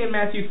 You'll see in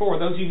Matthew 4,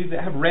 those of you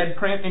that have red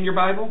print in your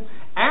Bible,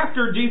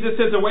 after Jesus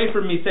says, away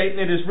from me, Satan,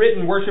 it is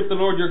written, worship the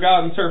Lord your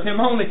God and serve him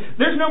only.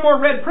 There's no more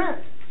red print.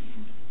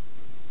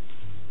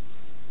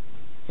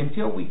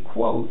 Until we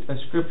quote a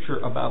scripture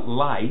about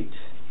light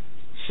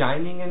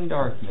shining in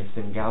darkness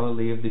in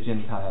Galilee of the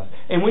Gentiles.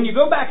 And when you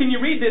go back and you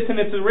read this in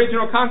its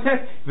original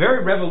context,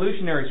 very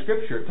revolutionary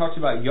scripture. It talks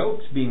about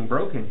yokes being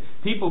broken,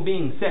 people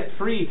being set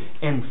free,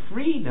 and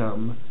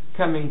freedom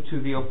coming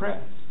to the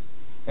oppressed.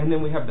 And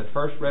then we have the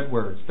first red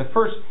words, the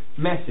first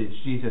message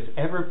Jesus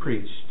ever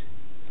preached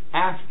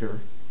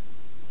after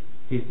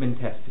he's been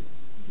tested.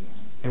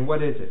 And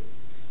what is it?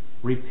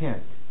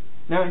 Repent.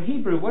 Now in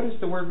Hebrew, what is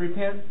the word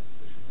repent?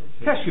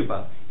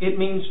 Teshuvah. It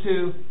means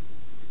to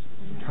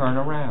turn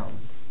around.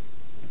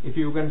 If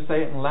you were going to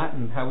say it in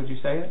Latin, how would you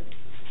say it?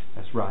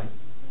 That's right.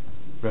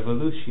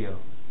 Revolutio.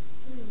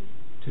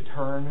 To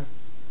turn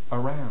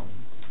around.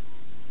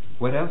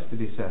 What else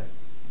did he say?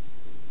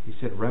 He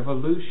said,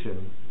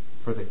 revolution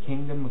for the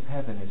kingdom of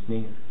heaven is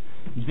near.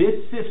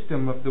 This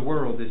system of the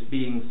world is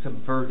being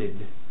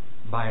subverted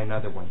by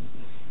another one.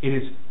 It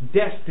is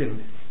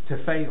destined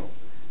to fail.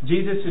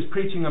 Jesus is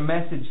preaching a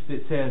message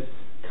that says,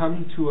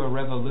 come to a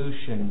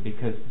revolution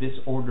because this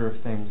order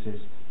of things is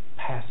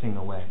passing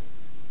away.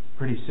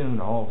 Pretty soon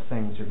all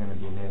things are going to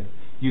be new.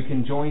 You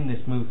can join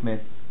this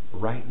movement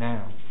right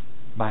now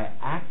by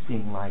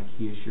acting like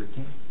he is your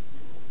king.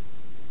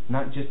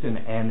 Not just in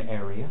an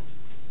area,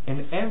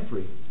 in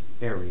every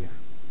area.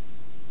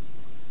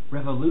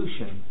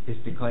 Revolution is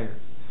declared.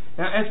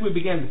 Now as we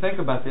begin to think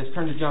about this,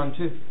 turn to John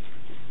 2.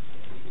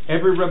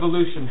 Every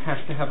revolution has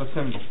to have a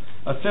symbol.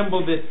 A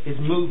symbol that is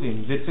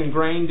moving, that's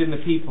ingrained in the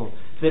people,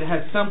 that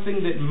has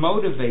something that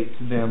motivates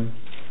them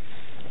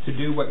to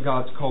do what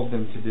God's called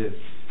them to do.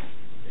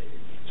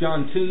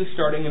 John 2,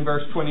 starting in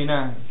verse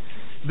 29.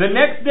 The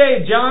next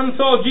day, John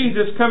saw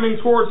Jesus coming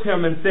towards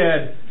him and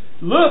said,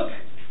 look,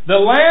 the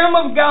Lamb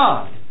of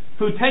God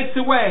who takes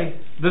away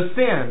the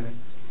sin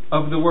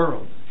of the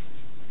world.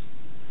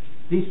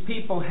 These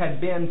people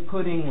had been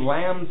putting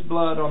lamb's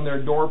blood on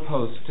their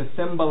doorposts to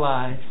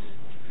symbolize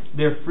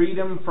their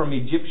freedom from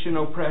Egyptian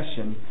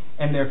oppression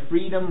and their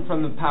freedom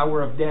from the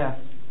power of death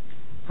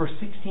for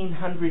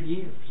 1,600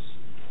 years.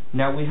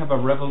 Now we have a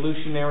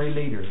revolutionary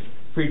leader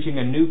preaching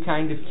a new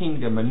kind of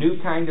kingdom, a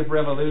new kind of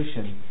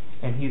revolution,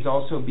 and he's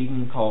also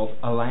being called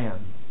a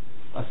lamb,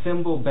 a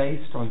symbol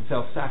based on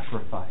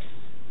self-sacrifice,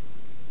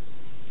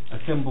 a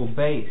symbol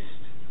based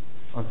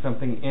on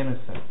something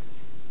innocent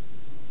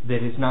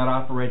that is not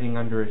operating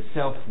under a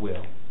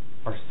self-will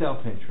or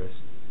self-interest,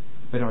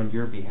 but on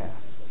your behalf.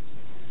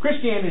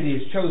 Christianity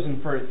has chosen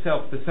for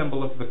itself the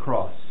symbol of the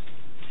cross.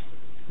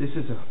 This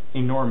is an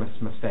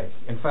enormous mistake.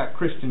 In fact,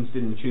 Christians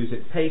didn't choose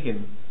it.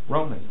 Pagan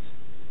Romans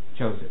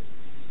chose it.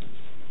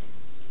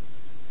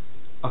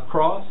 A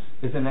cross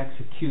is an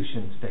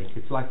execution stake.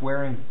 It's like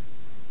wearing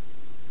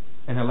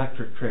an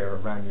electric chair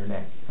around your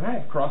neck. And I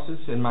have crosses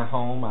in my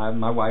home.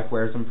 My wife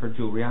wears them for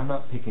jewelry. I'm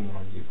not picking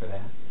on you for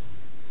that.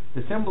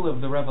 The symbol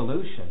of the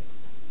revolution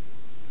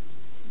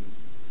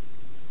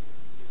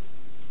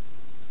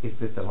is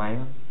that the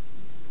Lamb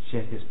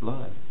shed His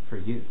blood for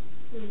you,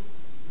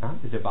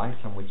 not the device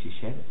on which He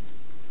shed it.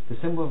 The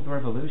symbol of the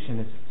revolution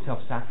is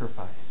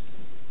self-sacrifice.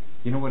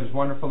 You know what is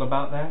wonderful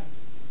about that?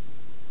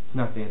 It's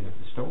not the end of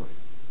the story.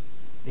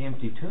 The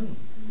empty tomb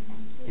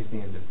is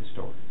the end of the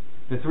story.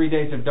 The 3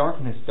 days of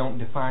darkness don't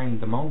define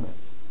the moment.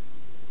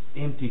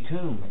 The empty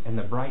tomb and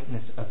the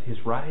brightness of His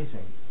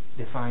rising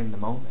define the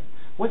moment.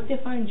 What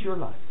defines your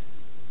life?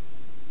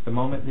 The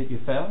moment that you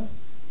fell,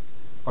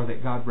 or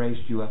that God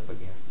raised you up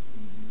again?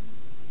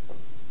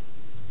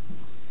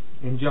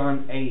 In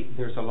John 8,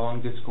 there's a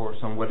long discourse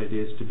on what it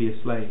is to be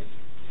a slave.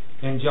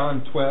 In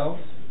John 12,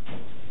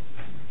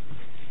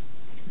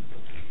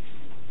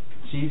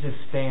 Jesus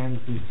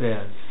stands and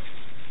says,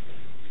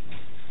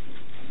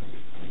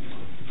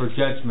 "For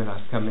judgment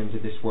I've come into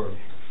this world.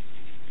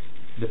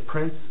 The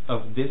prince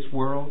of this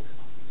world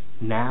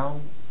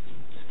now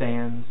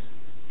stands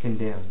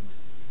condemned."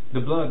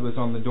 The blood was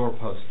on the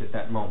doorpost at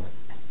that moment,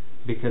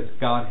 because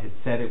God had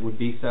said it would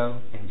be so,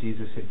 and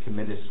Jesus had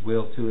committed His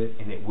will to it,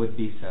 and it would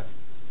be so.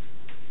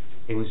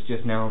 It was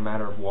just now a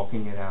matter of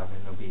walking it out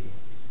in obedience.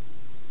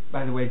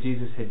 By the way,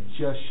 Jesus had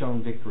just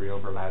shown victory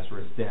over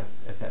Lazarus' death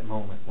at that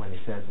moment when He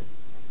says it.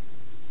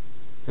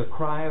 The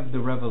cry of the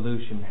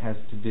revolution has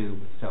to do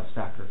with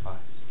self-sacrifice,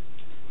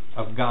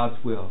 of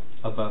God's will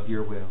above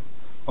your will,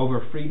 over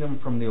freedom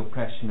from the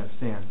oppression of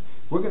sin.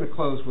 We're going to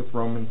close with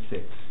Romans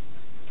 6.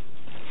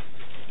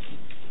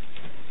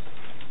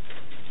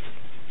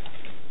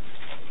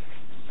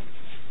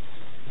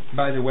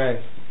 By the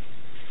way,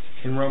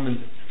 in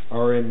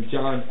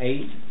John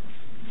 8,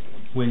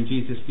 when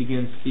Jesus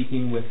begins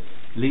speaking with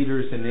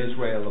leaders in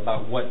Israel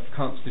about what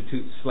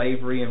constitutes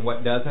slavery and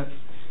what doesn't,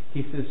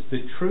 He says,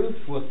 "The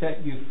truth will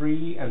set you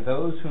free, and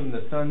those whom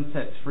the Son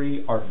sets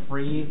free are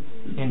free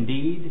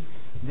indeed."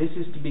 This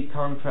is to be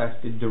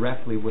contrasted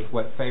directly with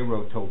what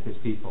Pharaoh told his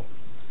people.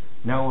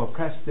 "No,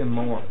 oppress them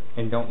more,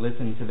 and don't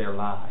listen to their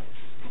lies."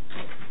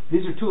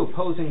 These are two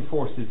opposing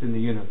forces in the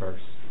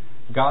universe.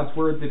 God's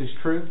word that is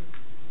true,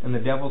 and the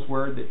devil's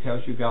word that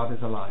tells you God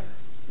is a liar.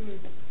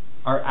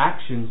 Our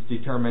actions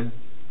determine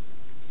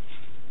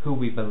who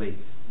we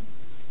believe.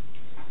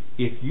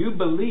 If you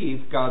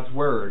believe God's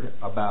word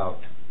about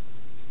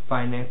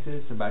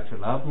finances, about your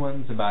loved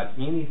ones, about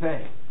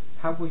anything,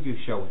 how will you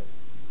show it?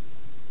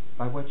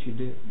 By what you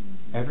do.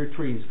 Every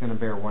tree is going to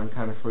bear one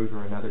kind of fruit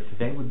or another.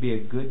 Today would be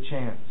a good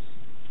chance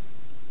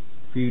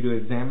for you to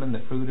examine the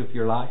fruit of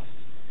your life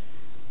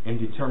and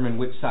determine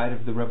which side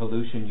of the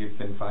revolution you've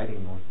been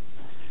fighting on.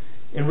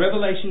 In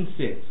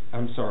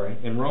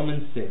in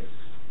Romans 6,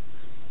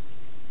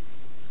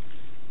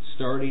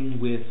 starting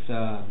with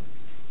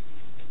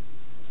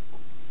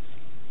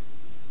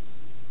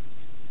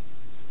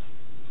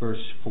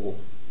verse 4.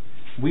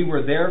 "We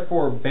were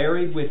therefore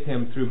buried with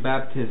Him through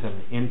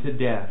baptism into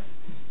death,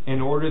 in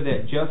order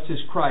that just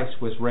as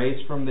Christ was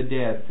raised from the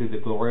dead through the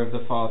glory of the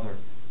Father,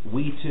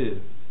 we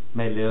too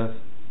may live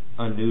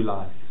a new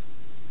life."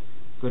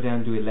 Go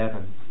down to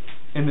 11.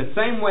 "In the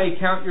same way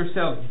count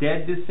yourselves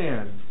dead to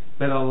sin,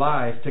 but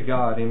alive to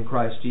God in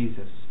Christ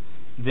Jesus.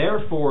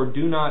 Therefore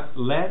do not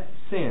let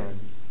sin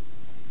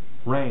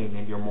reign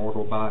in your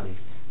mortal body."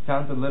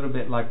 Sounds a little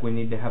bit like we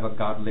need to have a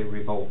godly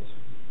revolt.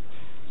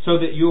 "So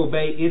that you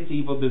obey its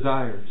evil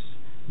desires.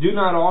 Do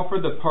not offer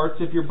the parts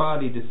of your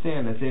body to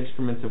sin as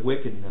instruments of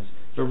wickedness,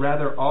 but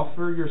rather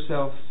offer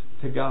yourselves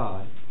to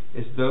God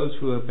as those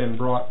who have been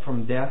brought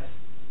from death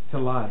to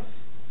life,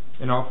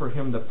 and offer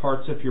Him the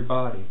parts of your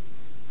body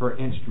for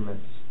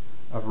instruments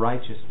of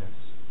righteousness."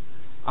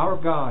 Our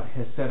God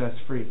has set us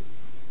free.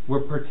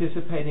 We're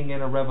participating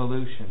in a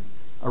revolution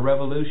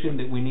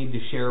that we need to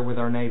share with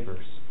our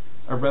neighbors,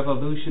 a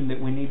revolution that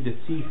we need to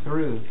see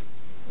through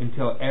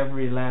until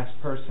every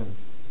last person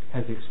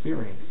has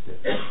experienced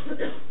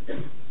it.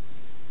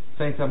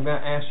 Saints, I'm going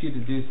to ask you to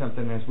do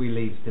something as we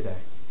leave today.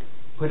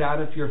 Put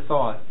out of your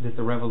thought that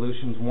the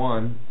revolution's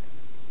won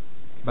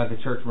by the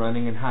church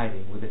running and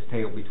hiding with its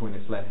tail between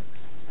its legs,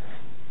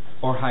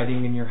 or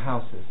hiding in your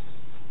houses,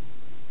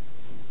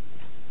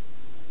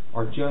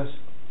 or just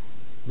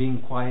being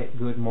quiet,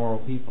 good, moral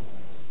people.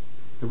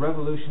 The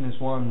revolution is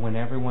won when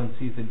everyone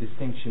sees a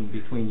distinction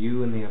between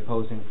you and the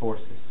opposing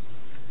forces.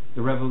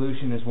 The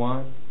revolution is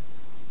won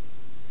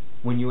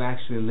when you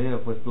actually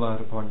live with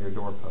blood upon your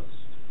doorpost.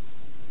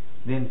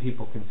 Then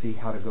people can see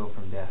how to go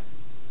from death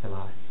to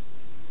life.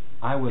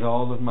 I, with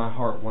all of my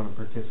heart, want to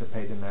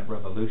participate in that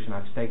revolution.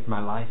 I've staked my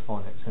life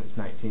on it since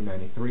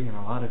 1993, and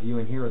a lot of you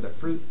in here are the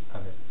fruit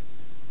of it.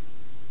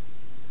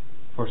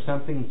 For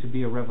something to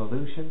be a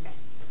revolution,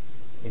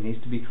 it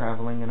needs to be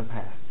traveling in a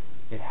path.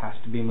 It has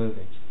to be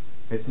moving.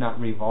 If it's not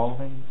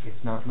revolving,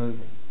 it's not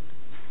moving.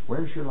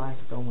 Where's your life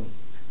going?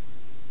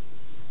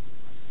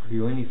 Are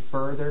you any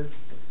further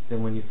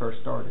than when you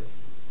first started?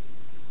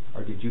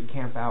 Or did you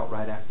camp out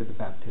right after the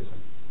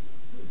baptism?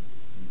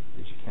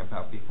 Did you camp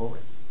out before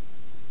it?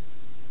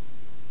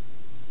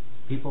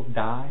 People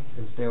die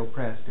and stay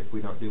oppressed if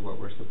we don't do what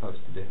we're supposed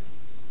to do.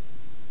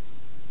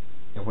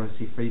 You want to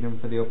see freedom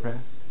for the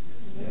oppressed?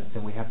 Yes.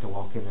 Then we have to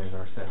walk in there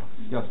ourselves.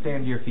 Y'all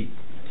stand to your feet.